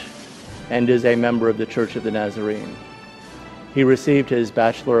Bangladesh and is a member of the Church of the Nazarene. He received his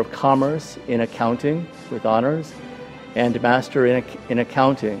Bachelor of Commerce in Accounting with honors and Master in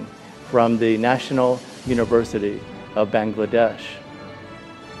Accounting from the National University of Bangladesh.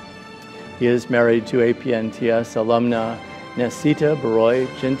 He is married to APNTS alumna Nesita Baroy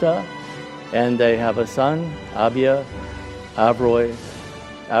Jinta, and they have a son, Abia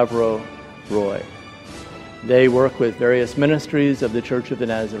Avro Roy. They work with various ministries of the Church of the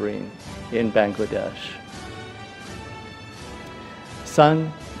Nazarene in Bangladesh.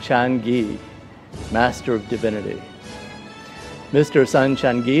 Sun Chan-gi, Master of Divinity. Mr. Sun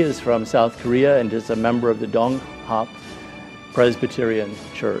Chan-gi is from South Korea and is a member of the Donghap Presbyterian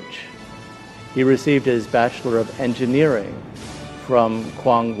Church. He received his Bachelor of Engineering from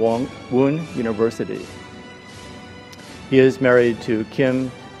Kwangwon University. He is married to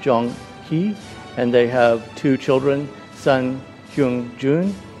Kim Jong-hee, and they have 2 children, Sun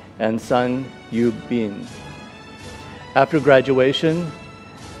Hyung-jun and Sun Yu-bin. After graduation,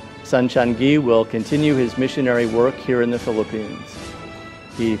 Sun Chan-gi will continue his missionary work here in the Philippines.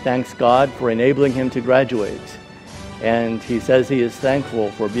 He thanks God for enabling him to graduate, and he says he is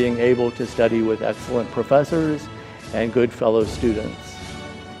thankful for being able to study with excellent professors and good fellow students.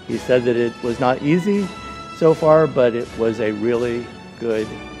 He said that it was not easy so far, but it was a really good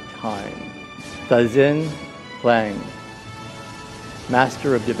time. Tazin Lang,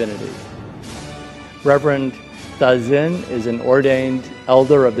 Master of Divinity. Reverend Tazin is an ordained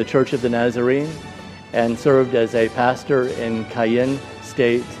elder of the Church of the Nazarene and served as a pastor in Kayin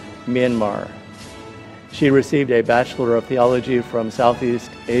State, Myanmar. She received a Bachelor of Theology from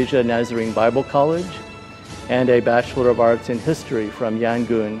Southeast Asia Nazarene Bible College and a Bachelor of Arts in History from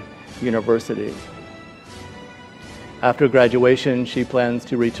Yangon University. After graduation, she plans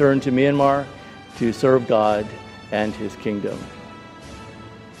to return to Myanmar to serve God and His kingdom.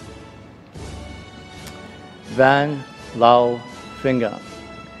 Van Lao Phinga,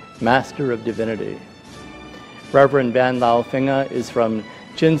 Master of Divinity. Reverend Van Lao Phinga is from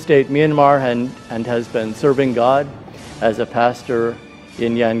Chin State, Myanmar, and has been serving God as a pastor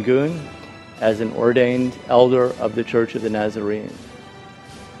in Yangon, as an ordained elder of the Church of the Nazarene.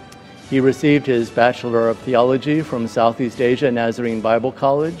 He received his Bachelor of Theology from Southeast Asia Nazarene Bible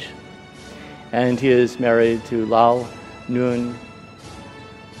College, and he is married to Lao Nun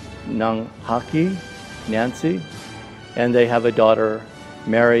Nang Haki, Nancy, and they have a daughter,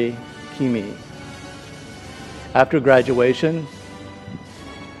 Mary Kimi. After graduation,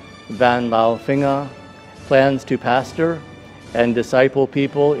 Van Lao Phinga plans to pastor and disciple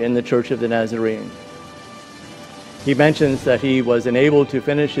people in the Church of the Nazarene. He mentions that he was unable to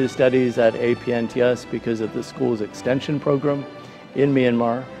finish his studies at APNTS because of the school's extension program in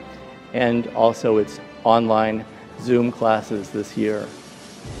Myanmar and also its online Zoom classes this year.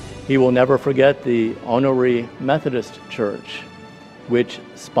 He will never forget the Honorary Methodist Church, which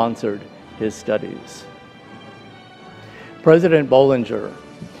sponsored his studies. President Bollinger,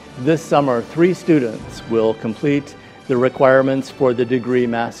 this summer, 3 students will complete the requirements for the degree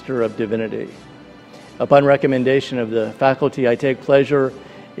Master of Divinity. Upon recommendation of the faculty, I take pleasure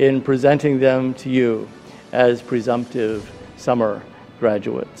in presenting them to you as presumptive summer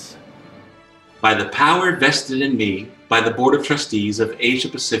graduates. By the power vested in me by the Board of Trustees of Asia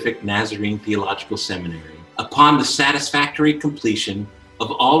Pacific Nazarene Theological Seminary, upon the satisfactory completion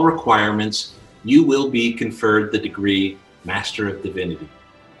of all requirements, you will be conferred the degree Master of Divinity.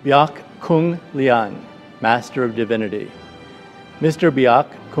 Biak Kung Lian, Master of Divinity. Mr. Biak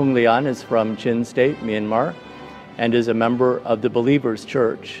Kung Lian is from Chin State, Myanmar, and is a member of the Believers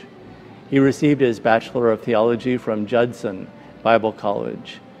Church. He received his Bachelor of Theology from Judson Bible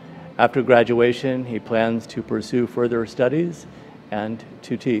College. After graduation, he plans to pursue further studies and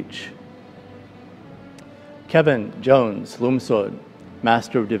to teach. Kevin Jones Lumsod,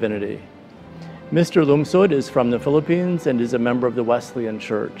 Master of Divinity. Mr. Lumsod is from the Philippines and is a member of the Wesleyan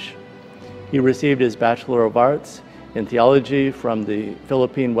Church. He received his Bachelor of Arts in Theology from the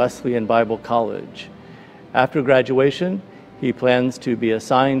Philippine Wesleyan Bible College. After graduation, he plans to be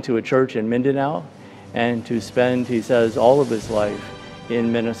assigned to a church in Mindanao and to spend, he says, all of his life in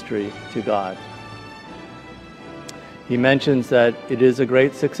ministry to God. He mentions that it is a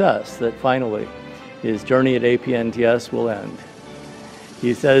great success that finally his journey at APNTS will end.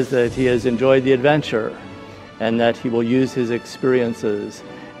 He says that he has enjoyed the adventure and that he will use his experiences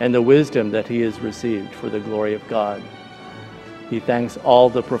and the wisdom that he has received for the glory of God. He thanks all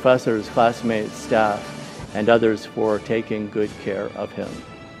the professors, classmates, staff, and others for taking good care of him.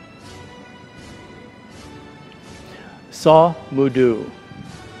 Saw Mudu.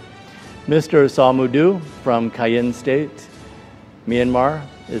 Mr. Saw Mudu from Cayenne State, Myanmar,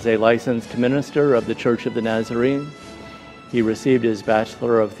 is a licensed minister of the Church of the Nazarene. He received his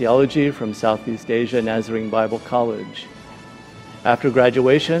Bachelor of Theology from Southeast Asia Nazarene Bible College. After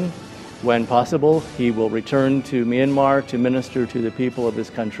graduation, when possible, he will return to Myanmar to minister to the people of his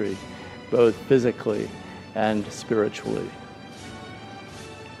country, both physically and spiritually.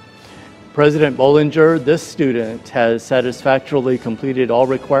 President Bollinger, this student has satisfactorily completed all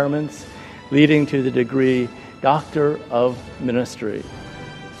requirements leading to the degree Doctor of Ministry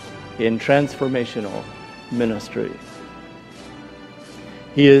in Transformational Ministry.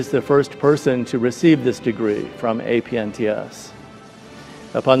 He is the first person to receive this degree from APNTS.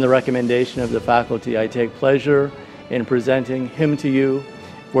 Upon the recommendation of the faculty, I take pleasure in presenting him to you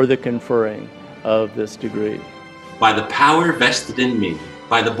for the conferring of this degree. By the power vested in me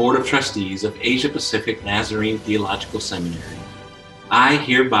by the Board of Trustees of Asia Pacific Nazarene Theological Seminary, I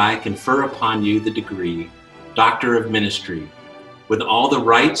hereby confer upon you the degree Doctor of Ministry with all the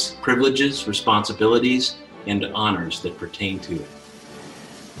rights, privileges, responsibilities, and honors that pertain to it.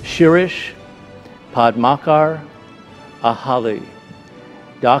 Shirish Padmakar Ahali,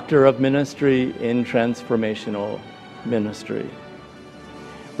 Doctor of Ministry in Transformational Ministry.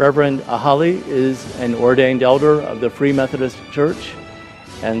 Reverend Ahali is an ordained elder of the Free Methodist Church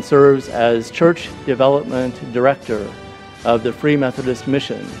and serves as Church Development Director of the Free Methodist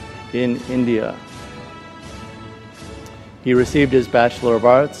Mission in India. He received his Bachelor of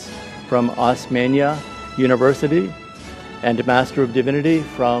Arts from Osmania University and a Master of Divinity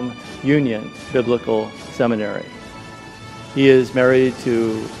from Union Biblical Seminary. He is married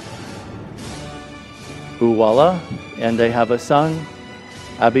to Uwala, and they have a son,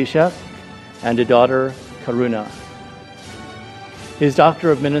 Abhishek, and a daughter, Karuna. His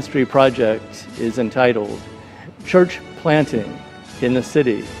Doctor of Ministry project is entitled Church Planting in the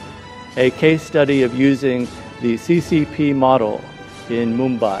City, a case study of using the CCP model in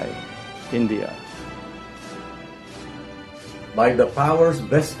Mumbai, India. By the powers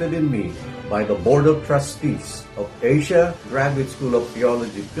vested in me by the Board of Trustees of Asia Graduate School of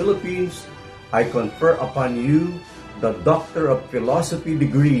Theology, Philippines, I confer upon you the Doctor of Philosophy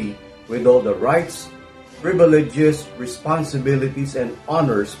degree with all the rights, privileges, responsibilities, and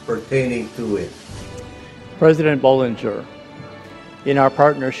honors pertaining to it. President Bollinger, in our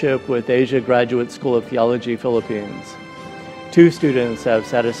partnership with Asia Graduate School of Theology, Philippines, 2 students have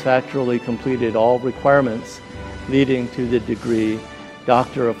satisfactorily completed all requirements leading to the degree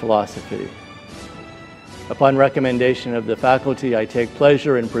Doctor of Philosophy. Upon recommendation of the faculty, I take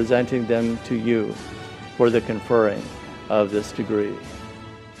pleasure in presenting them to you for the conferring of this degree.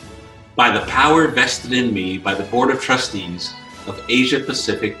 By the power vested in me by the Board of Trustees of Asia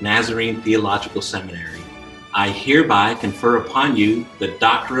Pacific Nazarene Theological Seminary, I hereby confer upon you the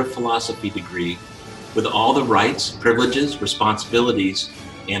Doctor of Philosophy degree with all the rights, privileges, responsibilities,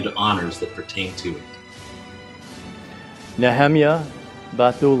 and honors that pertain to it. Nehemiah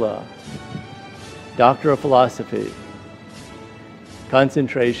Bathula, Doctor of Philosophy,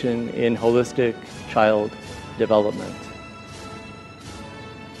 concentration in Holistic Child development.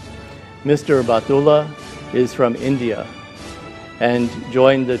 Mr. Batula is from India and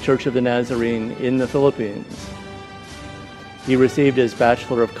joined the Church of the Nazarene in the Philippines. He received his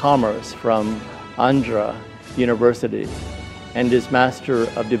Bachelor of Commerce from Andhra University and his Master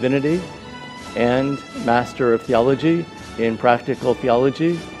of Divinity and Master of Theology in Practical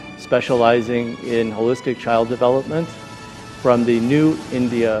Theology, specializing in holistic child development from the New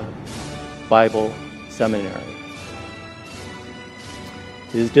India Bible Seminary.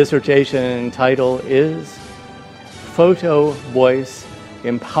 His dissertation title is Photo Voice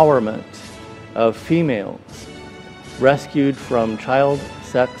Empowerment of Females Rescued from Child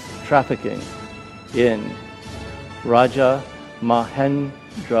Sex Trafficking in Raja Mahendravaram,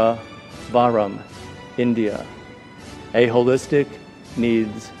 India, a holistic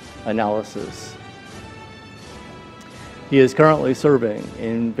needs analysis. He is currently serving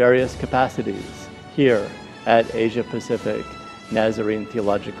in various capacities here at Asia Pacific Nazarene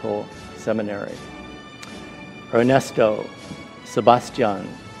Theological Seminary. Ernesto Sebastian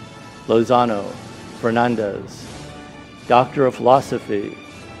Lozano Fernandez, Doctor of Philosophy,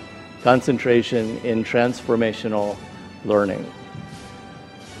 concentration in transformational learning.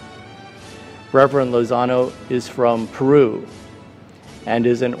 Reverend Lozano is from Peru and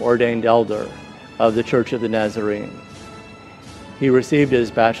is an ordained elder of the Church of the Nazarene. He received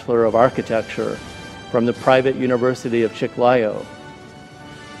his Bachelor of Architecture from the private University of Chiclayo,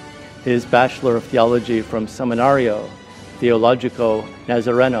 his Bachelor of Theology from Seminario Theologico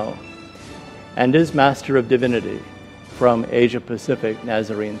Nazareno, and his Master of Divinity from Asia Pacific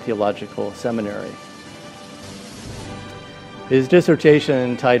Nazarene Theological Seminary. His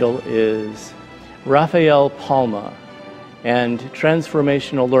dissertation title is Rafael Palma and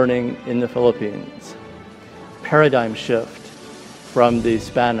Transformational Learning in the Philippines, Paradigm Shift from the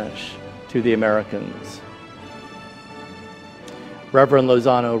Spanish to the Americans. Reverend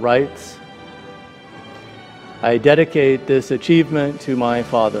Lozano writes, I dedicate this achievement to my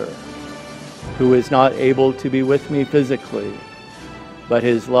father, who is not able to be with me physically, but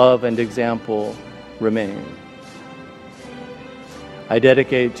his love and example remain. I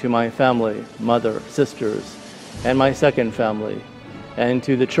dedicate to my family, mother, sisters, and my second family, and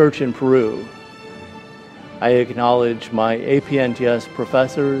to the church in Peru. I acknowledge my APNTS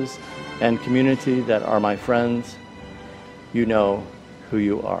professors and community that are my friends. You know who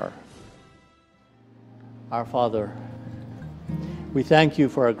you are. Our Father, we thank you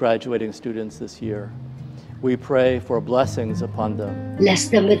for our graduating students this year. We pray for blessings upon them. Bless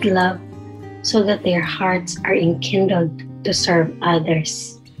them with love so that their hearts are enkindled to serve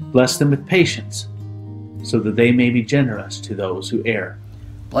others. Bless them with patience so that they may be generous to those who err.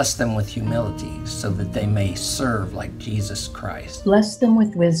 Bless them with humility so that they may serve like Jesus Christ. Bless them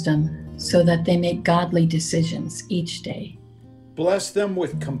with wisdom so that they make godly decisions each day. Bless them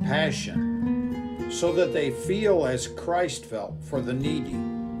with compassion so that they feel as Christ felt for the needy.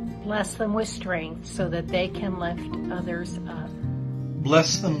 Bless them with strength so that they can lift others up.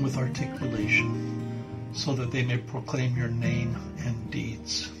 Bless them with articulation so that they may proclaim your name and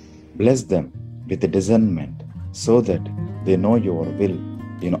deeds. Bless them with discernment so that they know your will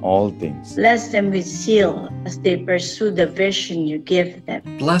in all things. Bless them with zeal as they pursue the vision you give them.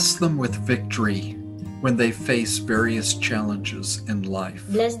 Bless them with victory when they face various challenges in life.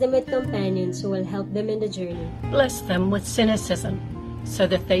 Bless them with companions who will help them in the journey. Bless them with cynicism so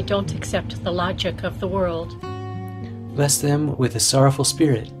that they don't accept the logic of the world. Bless them with a sorrowful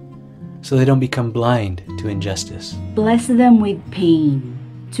spirit so they don't become blind to injustice. Bless them with pain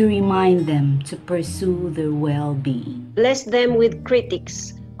to remind them to pursue their well-being. Bless them with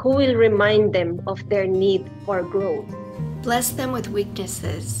critics who will remind them of their need for growth. Bless them with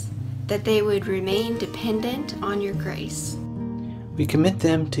weaknesses that they would remain dependent on your grace. We commit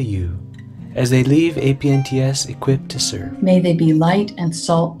them to you as they leave APNTS equipped to serve. May they be light and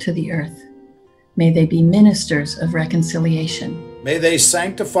salt to the earth. May they be ministers of reconciliation. May they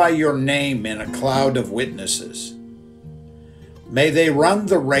sanctify your name in a cloud of witnesses. May they run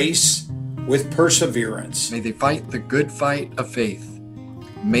the race with perseverance. May they fight the good fight of faith.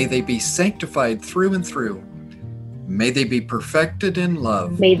 May they be sanctified through and through. May they be perfected in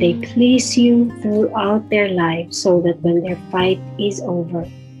love. May they please you throughout their lives so that when their fight is over,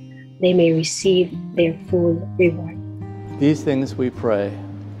 they may receive their full reward. These things we pray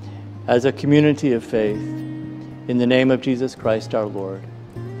as a community of faith in the name of Jesus Christ our Lord.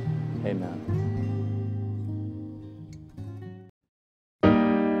 Amen.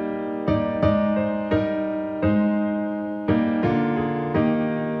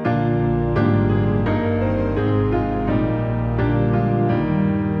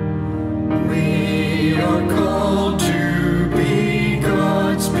 We are called.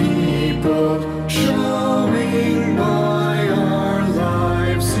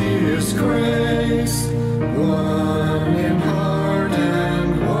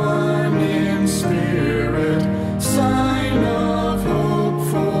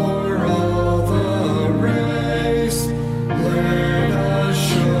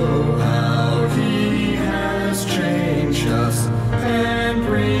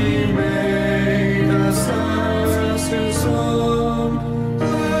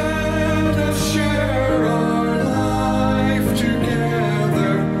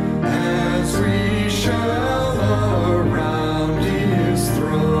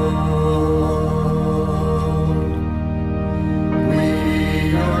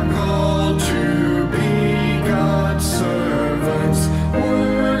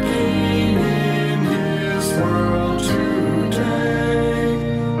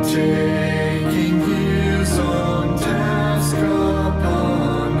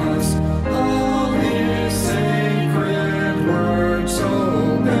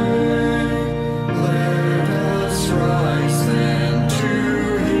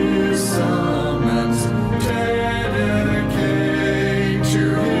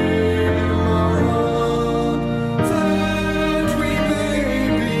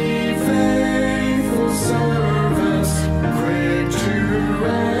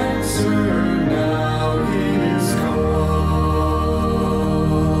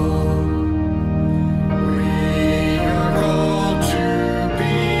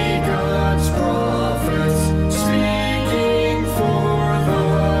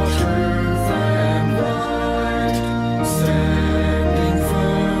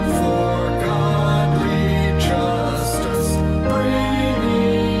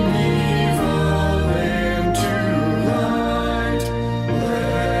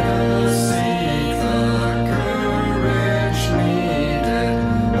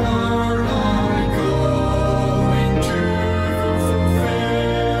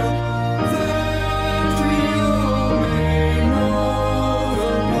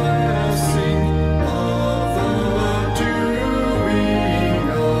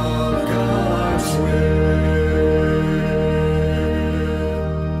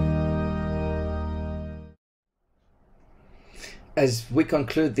 as we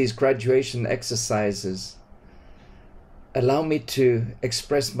conclude these graduation exercises, allow me to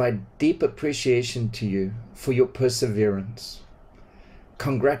express my deep appreciation to you for your perseverance.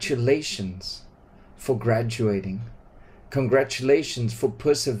 Congratulations for graduating. Congratulations for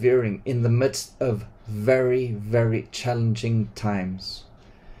persevering in the midst of very, very challenging times.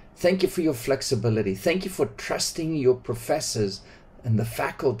 Thank you for your flexibility. Thank you for trusting your professors and the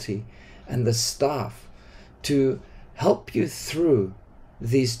faculty and the staff to help you through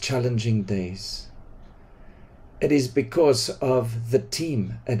these challenging days. It is because of the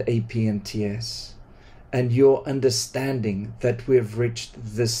team at APNTS and your understanding that we have reached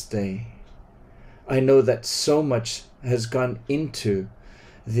this day. I know that so much has gone into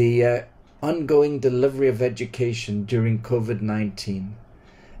the ongoing delivery of education during COVID-19.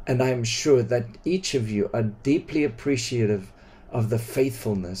 And I'm sure that each of you are deeply appreciative of the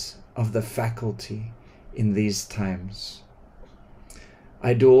faithfulness of the faculty in these times.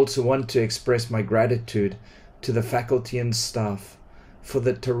 I do also want to express my gratitude to the faculty and staff for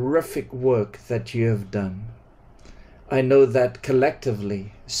the terrific work that you have done. I know that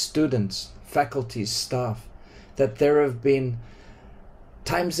collectively, students, faculty, staff, that there have been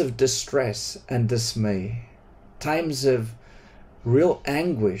times of distress and dismay, times of real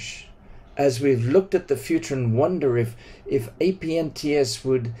anguish as we've looked at the future and wonder if APNTS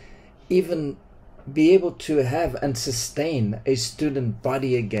would even be able to have and sustain a student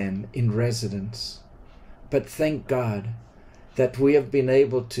body again in residence. But thank God that we have been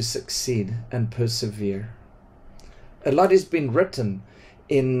able to succeed and persevere. A lot has been written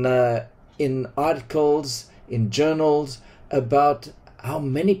in articles, in journals, about how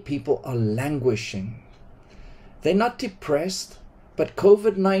many people are languishing. They're not depressed, but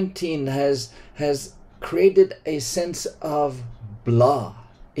COVID-19 has created a sense of blah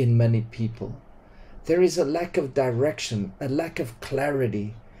in many people. There is a lack of direction, a lack of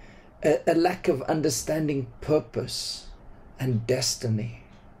clarity, a lack of understanding purpose and destiny.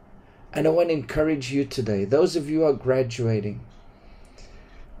 And I want to encourage you today, those of you who are graduating,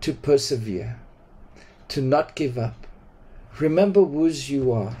 to persevere, to not give up. Remember whose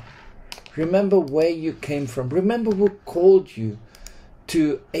you are. Remember where you came from. Remember who called you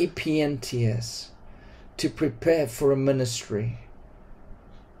to APNTS to prepare for a ministry.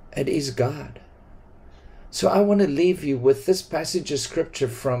 It is God. So I want to leave you with this passage of scripture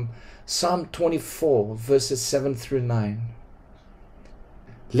from Psalm 24, verses 7 through 9.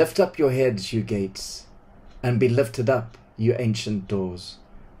 Lift up your heads, you gates, and be lifted up, you ancient doors,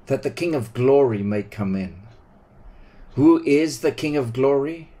 that the King of glory may come in. Who is the King of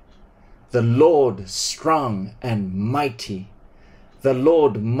glory? The Lord strong and mighty, the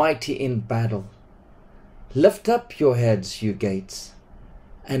Lord mighty in battle. Lift up your heads, you gates,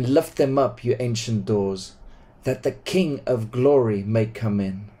 and lift them up, you ancient doors, that the King of glory may come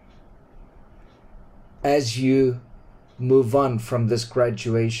in. As you move on from this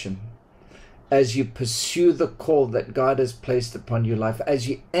graduation, as you pursue the call that God has placed upon your life, as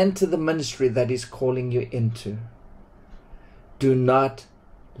you enter the ministry that He's calling you into, do not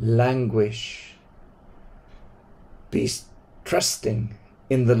languish. Be trusting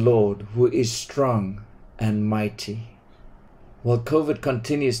in the Lord who is strong and mighty. While COVID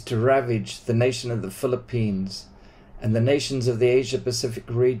continues to ravage the nation of the Philippines and the nations of the Asia-Pacific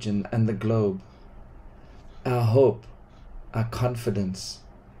region and the globe, our hope, our confidence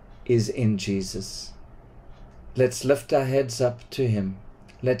is in Jesus. Let's lift our heads up to Him.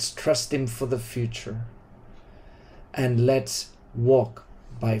 Let's trust Him for the future. And let's walk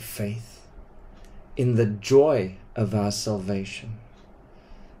by faith in the joy of our salvation,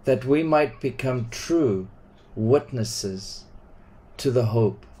 that we might become true witnesses to the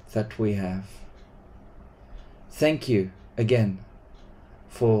hope that we have. Thank you again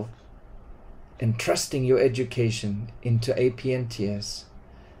for entrusting your education into APNTS,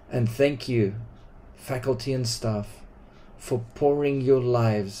 and thank you, faculty and staff, for pouring your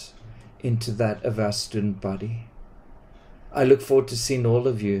lives into that of our student body. I look forward to seeing all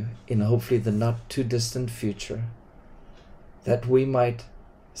of you in hopefully the not too distant future, that we might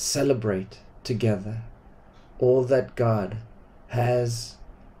celebrate together all that God has,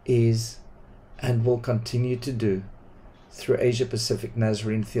 is, and will continue to do through Asia Pacific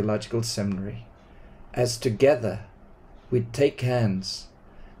Nazarene Theological Seminary, as together we take hands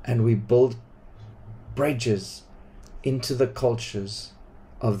and we build bridges into the cultures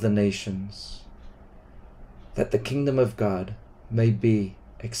of the nations, that the kingdom of God may be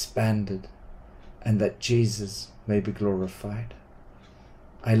expanded and that Jesus may be glorified.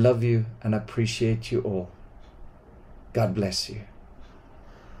 I love you and appreciate you all. God bless you.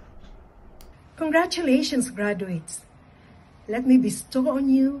 Congratulations, graduates. let me bestow on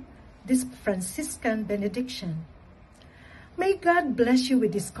you this Franciscan benediction. May God bless you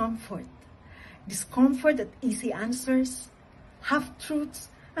with discomfort that easy answers, half-truths,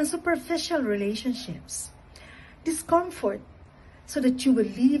 and superficial relationships. Discomfort so that you will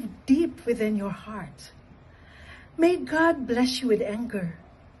live deep within your heart. May God bless you with anger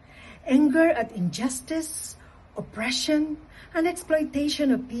at injustice, oppression, and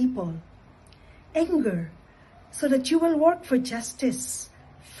exploitation of people. Anger so that you will work for justice,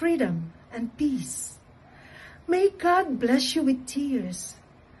 freedom, and peace. May God bless you with tears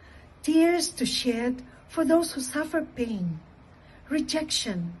to shed for those who suffer pain,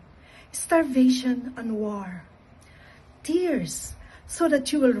 rejection, starvation, and war. Tears so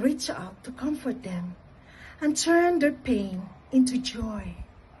that you will reach out to comfort them and turn their pain into joy.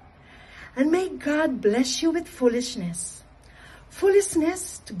 And may God bless you with foolishness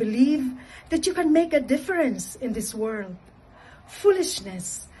to believe that you can make a difference in this world.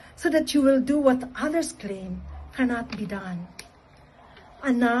 Foolishness so that you will do what others claim cannot be done.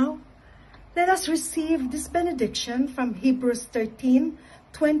 And now, let us receive this benediction from Hebrews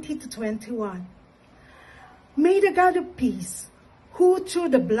 13:20-21. May the God of peace, who through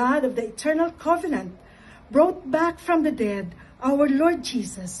the blood of the eternal covenant brought back from the dead our Lord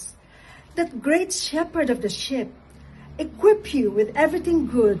Jesus, that great shepherd of the sheep, equip you with everything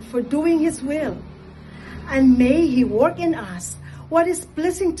good for doing his will. And may he work in us what is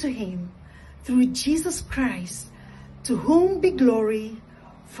pleasing to him through Jesus Christ, to whom be glory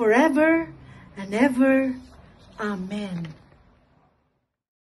forever and ever. Amen.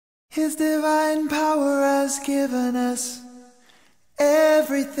 His divine power has given us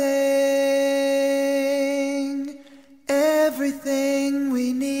everything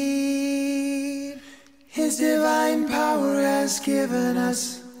we need. His divine power has given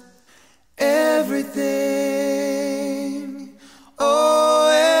us everything, oh,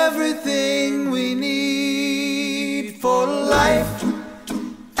 everything we need for life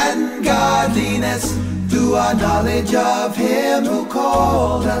and godliness, through our knowledge of him who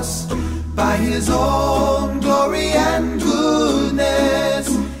called us by his own glory and goodness.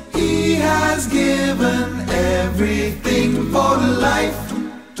 He has given everything for life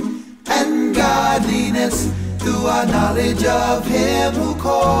and godliness, through our knowledge of him who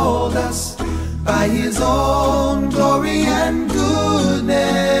called us by his own glory and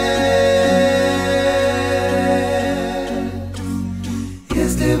goodness.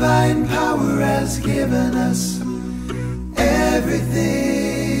 His divine power has given us everything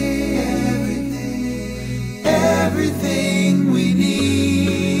we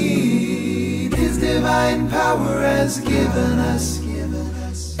need. His divine power has given us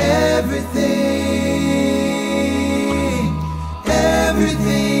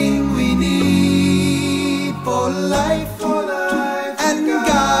everything we need for life and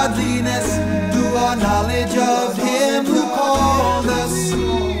godliness, through our knowledge of him who called us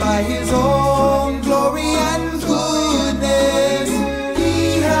by his own glory and goodness.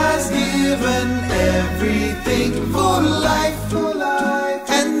 He has given everything for life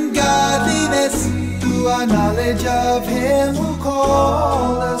and godliness, through our knowledge of him who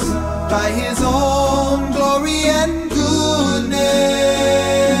called us by his own glory and